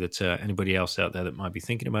 so that anybody else out there that might be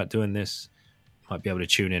thinking about doing this might be able to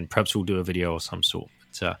tune in. Perhaps we'll do a video of some sort.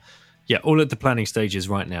 But all at the planning stages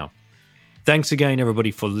right now. Thanks again, everybody,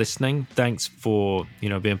 for listening. Thanks for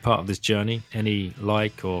being part of this journey. Any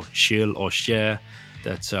like or shill or share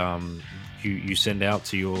that you send out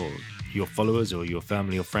to your followers or your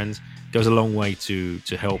family or friends goes a long way to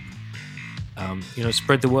help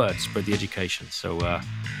spread the word, spread the education. So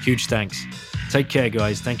huge thanks. Take care,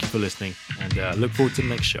 guys. Thank you for listening, and look forward to the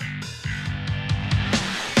next show.